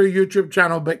Scottie McClue YouTube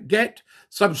channel. But get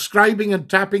subscribing and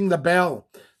tapping the bell.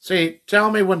 Say, tell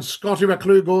me when Scottie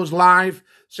McClue goes live.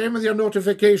 Same with your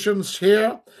notifications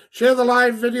here. Share the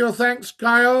live video. Thanks,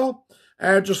 Kyle.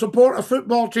 To support a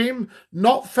football team,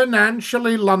 not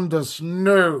financially, Lundus.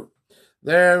 No.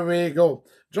 There we go.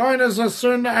 Join us as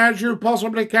soon as you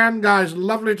possibly can, guys.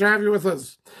 Lovely to have you with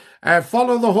us.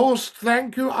 Follow the host.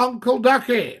 Thank you, Uncle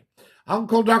Ducky.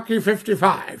 Uncle Ducky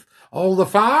 55. All the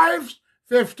fives,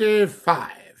 55.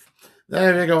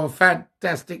 There we go.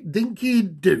 Fantastic. Dinky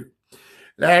do.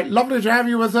 Lovely to have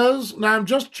you with us. Now, I'm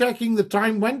just checking the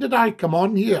time. When did I come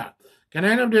on here? Can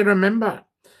anybody remember?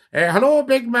 Hello,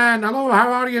 big man. Hello,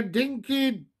 how are you?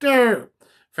 Dinky do.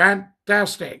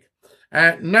 Fantastic.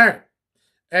 Now,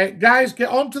 guys, get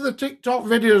onto the TikTok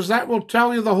videos. That will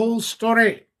tell you the whole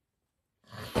story.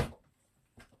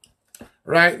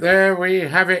 Right, there we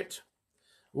have it.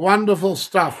 Wonderful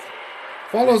stuff.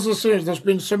 Follows the series. There's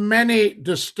been so many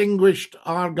distinguished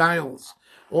Argylls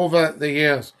over the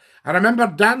years. I remember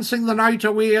dancing the night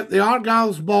away at the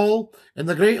Argyll's Ball in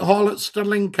the Great Hall at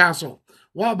Stirling Castle.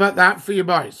 What about that for you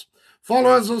boys?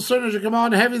 Follow us as soon as you come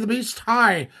on. Heavy the Beast,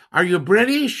 hi. Are you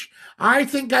British? I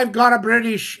think I've got a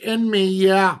British in me,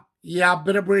 yeah. Yeah, a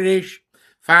bit of British.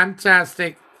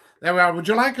 Fantastic. There we are. Would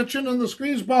you like a tune in the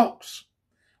squeeze box?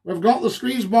 We've got the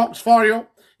squeeze box for you.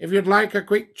 If you'd like a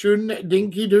quick tune,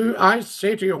 dinky do, I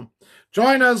say to you.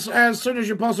 Join us as soon as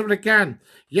you possibly can.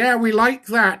 Yeah, we like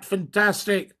that.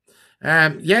 Fantastic.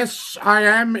 Yes, I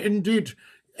am indeed.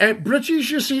 British,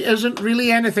 you see, isn't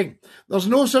really anything. There's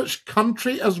no such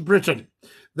country as Britain.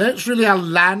 That's really a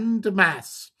land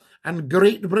mass. And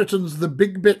Great Britain's the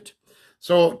big bit.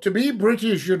 So to be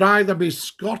British, you'd either be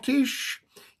Scottish,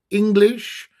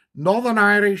 English, Northern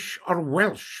Irish, or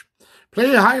Welsh.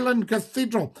 Play Highland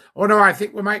Cathedral. Oh no, I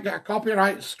think we might get a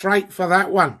copyright strike for that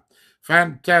one.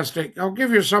 Fantastic. I'll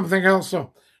give you something else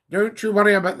though. Don't you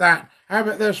worry about that. How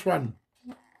about this one?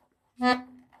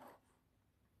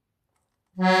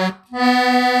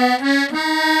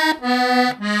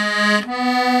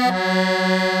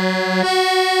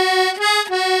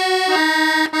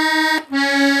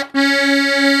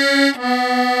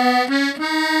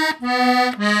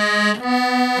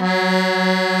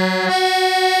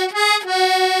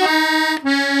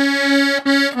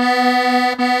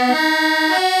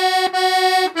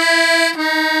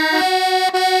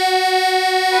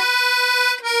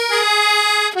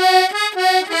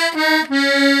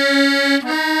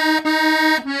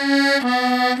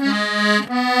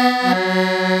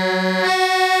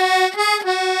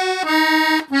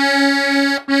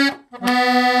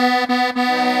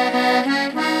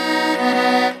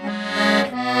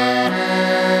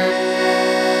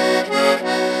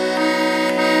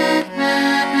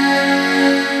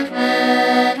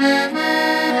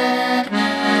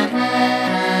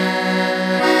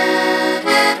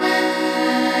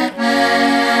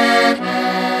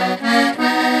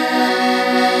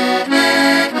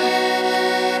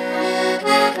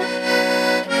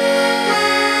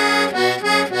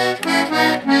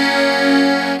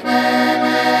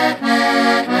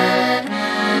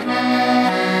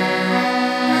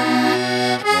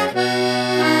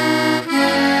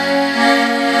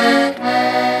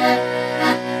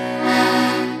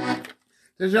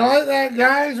 Did you like that,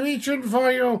 guys? Reaching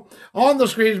for you on the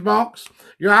squeeze box.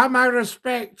 You have my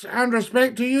respect, and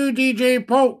respect to you, DJ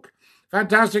Poke.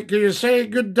 Fantastic. Can you say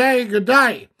good day, good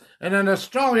day? In an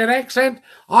Australian accent,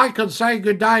 I could say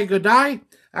good day, good day.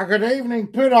 A good evening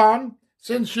put on,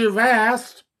 since you've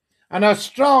asked, an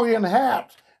Australian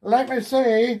hat. Let me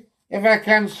see if I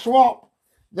can swap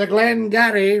the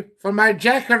Glengarry for my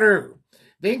jackaroo.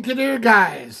 Dinky-doo,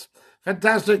 guys.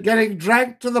 Fantastic. Getting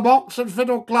dragged to the Box and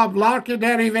Fiddle Club.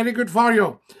 Larkydary, very good for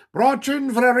you. Broad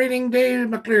tune for a raining day,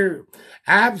 McClue.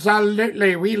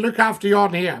 Absolutely. We look after you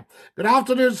on here. Good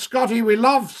afternoon, Scotty. We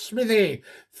love Smithy.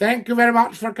 Thank you very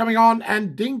much for coming on,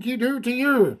 and dinky-doo to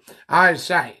you, I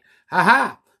say.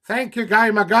 Ha-ha. Thank you,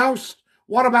 Guy McGhost.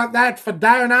 What about that for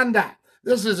Down Under?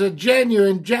 This is a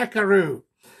genuine jackaroo.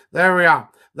 There we are.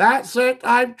 That's it.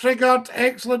 I've triggered.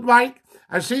 Excellent, Mike.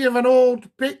 I see you have an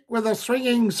old pick with a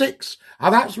swinging six.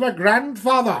 That's my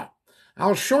grandfather.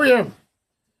 I'll show you.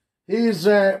 He's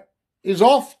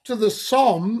off to the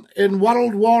Somme in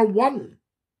World War One.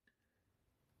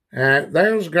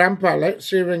 There's Grandpa. Let's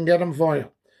see if we can get him for you.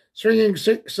 Swinging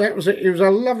six, that was it. He was a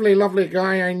lovely, lovely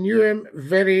guy. I knew him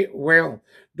very well.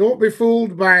 Don't be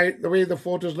fooled by the way the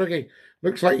photo's looking.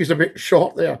 Looks like he's a bit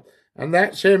short there. And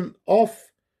that's him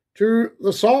off to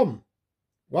the Somme.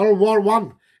 World War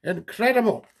One.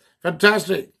 Incredible.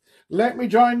 Fantastic. Let me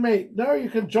join me. No, you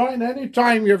can join any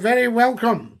time. You're very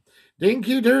welcome.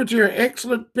 Dinky-doo to your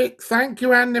excellent pick. Thank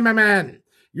you, Andy, my man.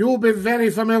 You'll be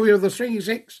very familiar with the swinging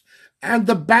six and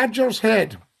the badger's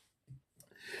head.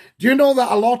 Do you know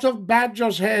that a lot of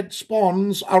badger's head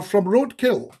spawns are from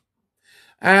roadkill?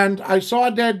 And I saw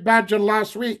a dead badger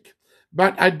last week,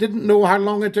 but I didn't know how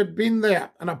long it had been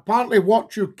there. And apparently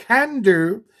what you can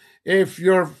do, if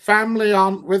your family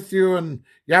aren't with you and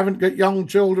you haven't got young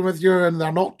children with you and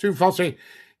they're not too fussy,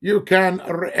 you can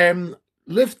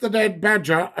lift the dead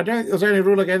badger. I don't think there's any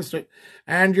rule against it.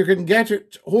 And you can get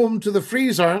it home to the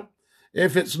freezer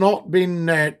if it's not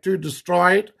been too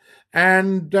destroyed.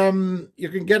 And you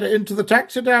can get it into the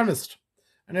taxidermist.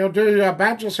 And he'll do a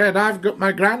badger's head. I've got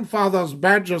my grandfather's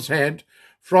badger's head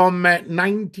from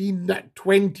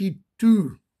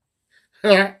 1922.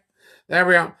 There There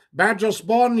we are. Badger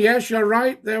spawn. Yes, you're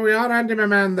right. There we are, Andy, my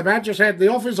man. The Badger's Head, the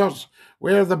officers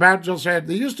wear the Badger's Head.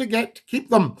 They used to get to keep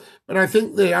them, but I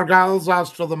think the Argylls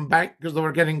asked for them back because they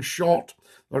were getting short.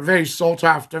 They were very sought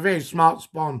after, very smart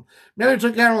spawn.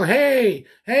 Military Girl, hey,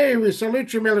 we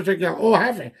salute you, Military Girl. Oh,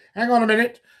 have we? Hang on a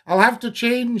minute. I'll have to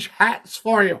change hats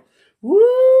for you.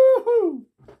 Woo-hoo!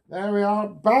 There we are,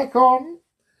 back on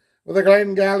with the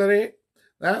Glengarry.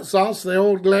 That's us, the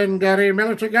old Glengarry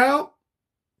Military Girl.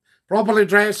 Properly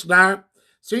dressed now.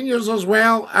 Seniors as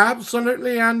well.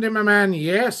 Absolutely, Andy, my man.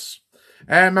 Yes.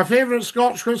 My favourite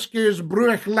Scotch whisky is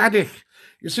Bruich Laddich.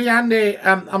 You see, Andy,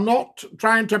 I'm not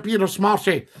trying to appear a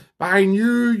smarty, but I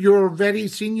knew your very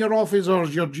senior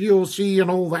officers, your GOC and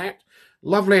all that.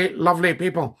 Lovely, lovely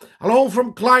people. Hello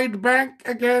from Clydebank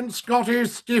again, Scotty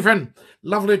Stephen.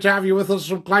 Lovely to have you with us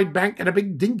from Clydebank, and a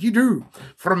big dinky do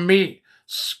from me,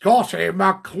 Scotty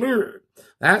McClue.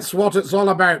 That's what it's all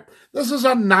about. This is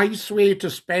a nice way to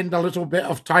spend a little bit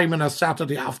of time on a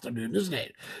Saturday afternoon, isn't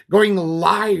it? Going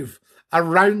live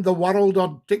around the world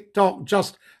on TikTok,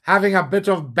 just having a bit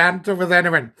of banter with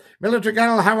anyone. Military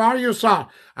Girl, how are you, sir?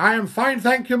 I am fine,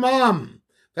 thank you, Mom.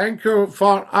 Thank you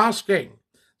for asking.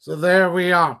 So there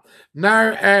we are.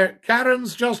 Now,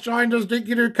 Karen's just joined us.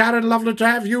 Dinky-doo, Karen, lovely to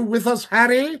have you with us.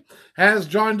 Harry has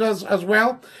joined us as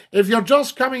well. If you're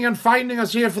just coming and finding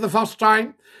us here for the first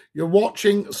time, you're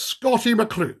watching Scotty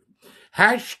McClue.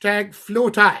 Hashtag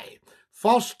FloatEye,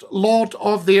 First Lord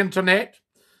of the Internet.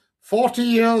 40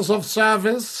 years of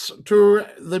service to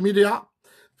the media.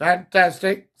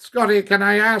 Fantastic. Scotty, can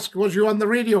I ask, was you on the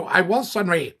radio? I was,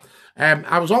 Sunray.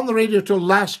 I was on the radio till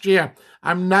last year.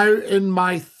 I'm now in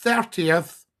my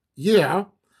 30th year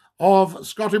of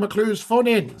Scotty McClue's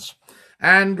phone-ins.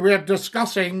 And we're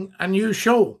discussing a new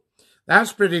show.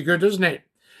 That's pretty good, isn't it?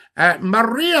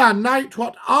 Maria Knight,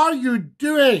 what are you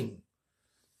doing?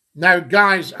 Now,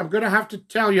 guys, I'm going to have to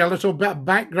tell you a little bit of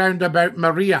background about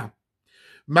Maria.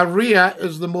 Maria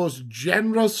is the most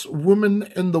generous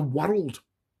woman in the world.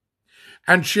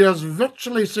 And she has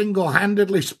virtually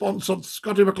single-handedly sponsored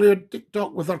Scotty McClue on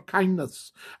TikTok with her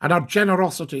kindness and her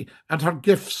generosity and her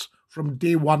gifts from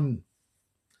day one.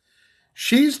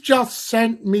 She's just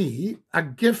sent me a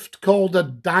gift called a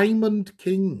Diamond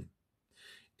King.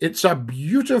 It's a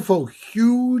beautiful,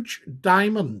 huge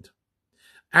diamond.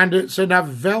 And it's in a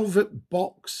velvet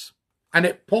box. And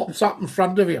it pops up in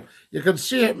front of you. You can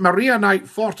see it. Maria Knight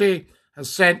 40 has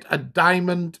sent a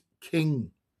Diamond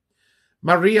King.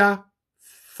 Maria,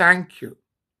 thank you.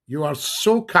 You are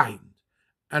so kind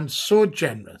and so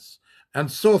generous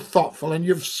and so thoughtful, and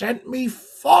you've sent me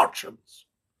fortunes.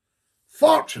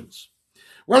 Fortunes.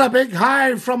 Well, a big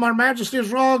hi from Her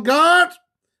Majesty's Royal Guard.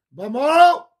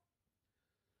 Balmoral.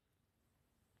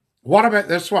 What about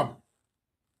this one?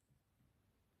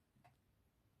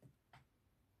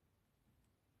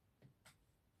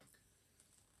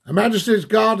 Her Majesty's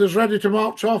Guard is ready to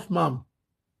march off, Mum.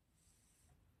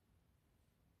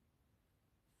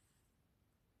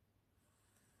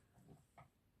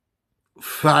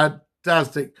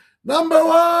 Fantastic. Number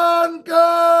one,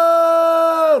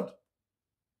 good!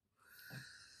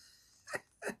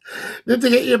 Need to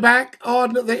get you back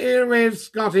on the airwaves,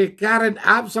 Scotty. Karen,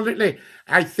 absolutely.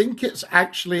 I think it's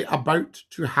actually about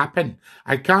to happen.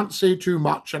 I can't say too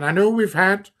much, and I know we've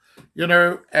had,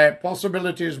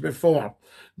 possibilities before.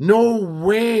 No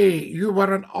way you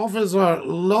were an officer.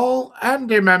 Lol,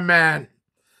 Andy, my man.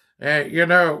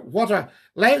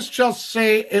 Let's just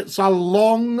say it's a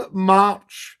long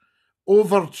march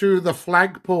over to the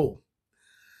flagpole.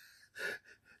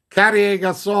 Carrying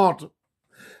a sword.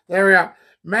 There we are.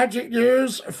 Magic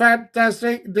news,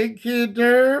 fantastic, dinky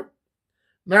do.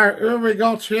 Now, who we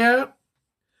got here?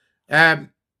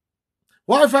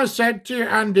 What if I said to you,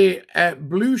 Andy,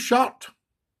 blue shot?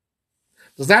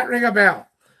 Does that ring a bell?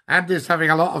 Andy's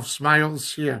having a lot of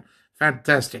smiles here.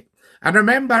 Fantastic. And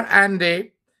remember,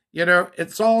 Andy,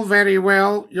 it's all very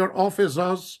well, your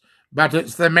officers, but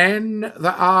it's the men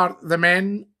that are the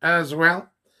men as well.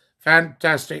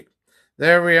 Fantastic.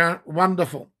 There we are.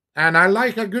 Wonderful. And I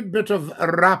like a good bit of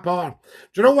rapport.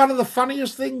 Do you know one of the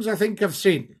funniest things I think I've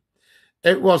seen?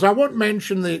 It was, I won't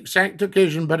mention the exact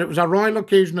occasion, but it was a royal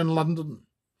occasion in London.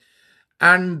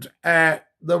 And there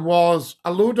was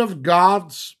a load of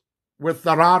guards with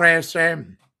their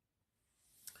RSM.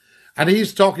 And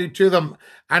he's talking to them.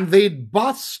 And they'd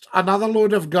bussed another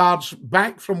load of guards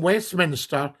back from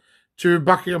Westminster to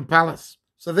Buckingham Palace.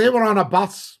 So they were on a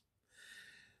bus.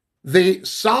 The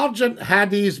sergeant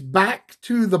had his back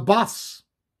to the bus.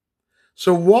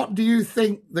 So what do you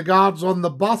think the guards on the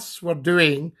bus were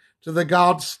doing to the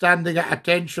guards standing at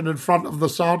attention in front of the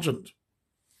sergeant?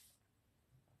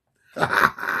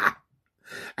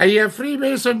 And A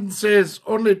Freemason says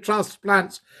only trust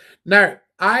plants. Now,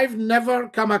 I've never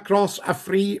come across a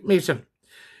Freemason.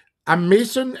 A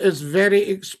mason is very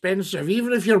expensive.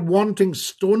 Even if you're wanting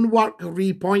stonework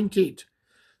repointed,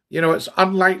 you know, it's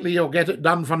unlikely you'll get it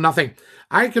done for nothing.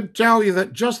 I could tell you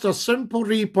that just a simple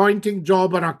repointing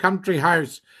job in a country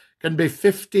house can be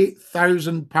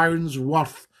 £50,000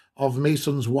 worth of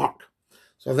mason's work.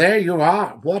 So there you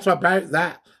are. What about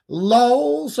that?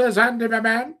 Lol, says Andy, my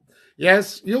man.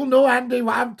 Yes, you'll know, Andy,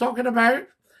 what I'm talking about.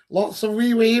 Lots of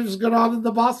wee waves going on in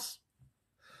the bus.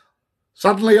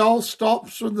 Suddenly all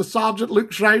stops when the sergeant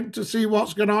looks round to see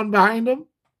what's going on behind him.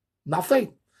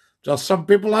 Nothing. Just some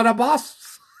people on a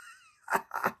bus.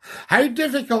 How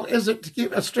difficult is it to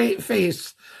keep a straight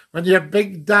face when your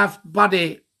big daft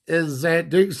buddy is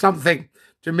doing something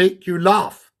to make you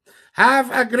laugh?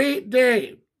 Have a great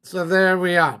day. So there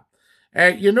we are.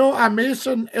 You know, a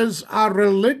Mason is a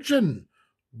religion.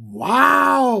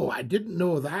 Wow, I didn't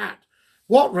know that.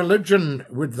 What religion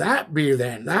would that be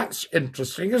then? That's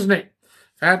interesting, isn't it?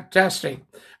 Fantastic.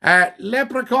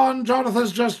 Leprechaun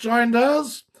Jonathan's just joined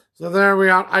us. So there we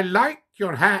are. I like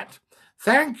your hat.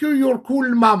 Thank you, you're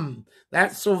cool, mum.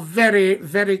 That's so very,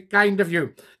 very kind of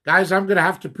you. Guys, I'm going to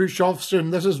have to push off soon.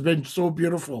 This has been so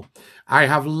beautiful. I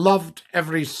have loved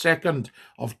every second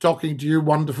of talking to you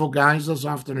wonderful guys this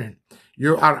afternoon.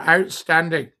 You are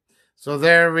outstanding. So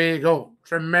there we go.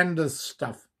 Tremendous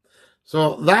stuff.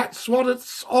 So that's what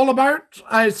it's all about,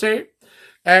 I say.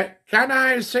 Can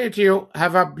I say to you,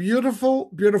 have a beautiful,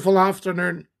 beautiful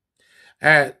afternoon.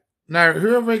 Now,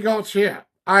 who have we got here?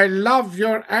 I love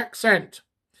your accent.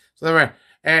 So there we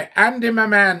are. Andy, my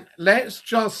man, let's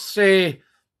just say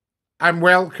I'm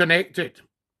well connected.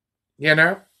 You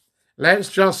know, let's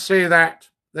just say that.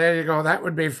 There you go. That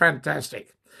would be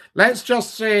fantastic. Let's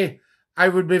just say I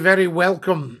would be very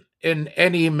welcome in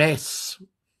any mess.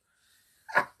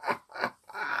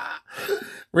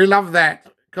 We love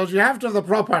that because you have to the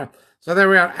proper. So there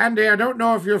we are. Andy, I don't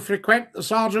know if you frequent the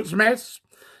sergeant's mess.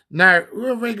 Now, who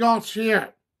have we got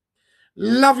here?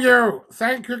 Love you.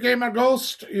 Thank you, Gamer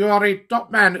Ghost. You are a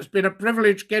top man. It's been a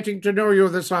privilege getting to know you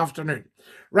this afternoon.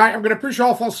 Right, I'm going to push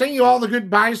off. I'll sing you all the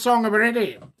goodbye song. Are we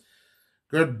ready?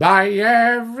 Goodbye,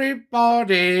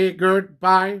 everybody.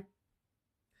 Goodbye.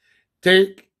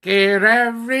 Take care,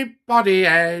 everybody,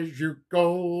 as you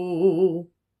go.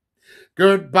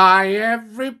 Goodbye,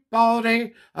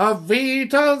 everybody. Auf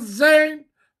Wiedersehen.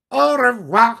 Au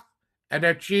revoir. And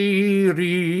a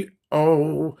cheerio.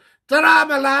 Ta-ra,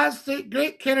 my lads. Take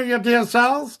great care of your dear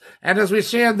selves. And as we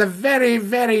say in the very,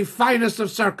 very finest of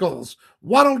circles,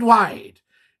 worldwide,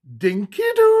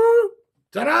 dinky-doo.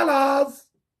 Ta-ra, lads.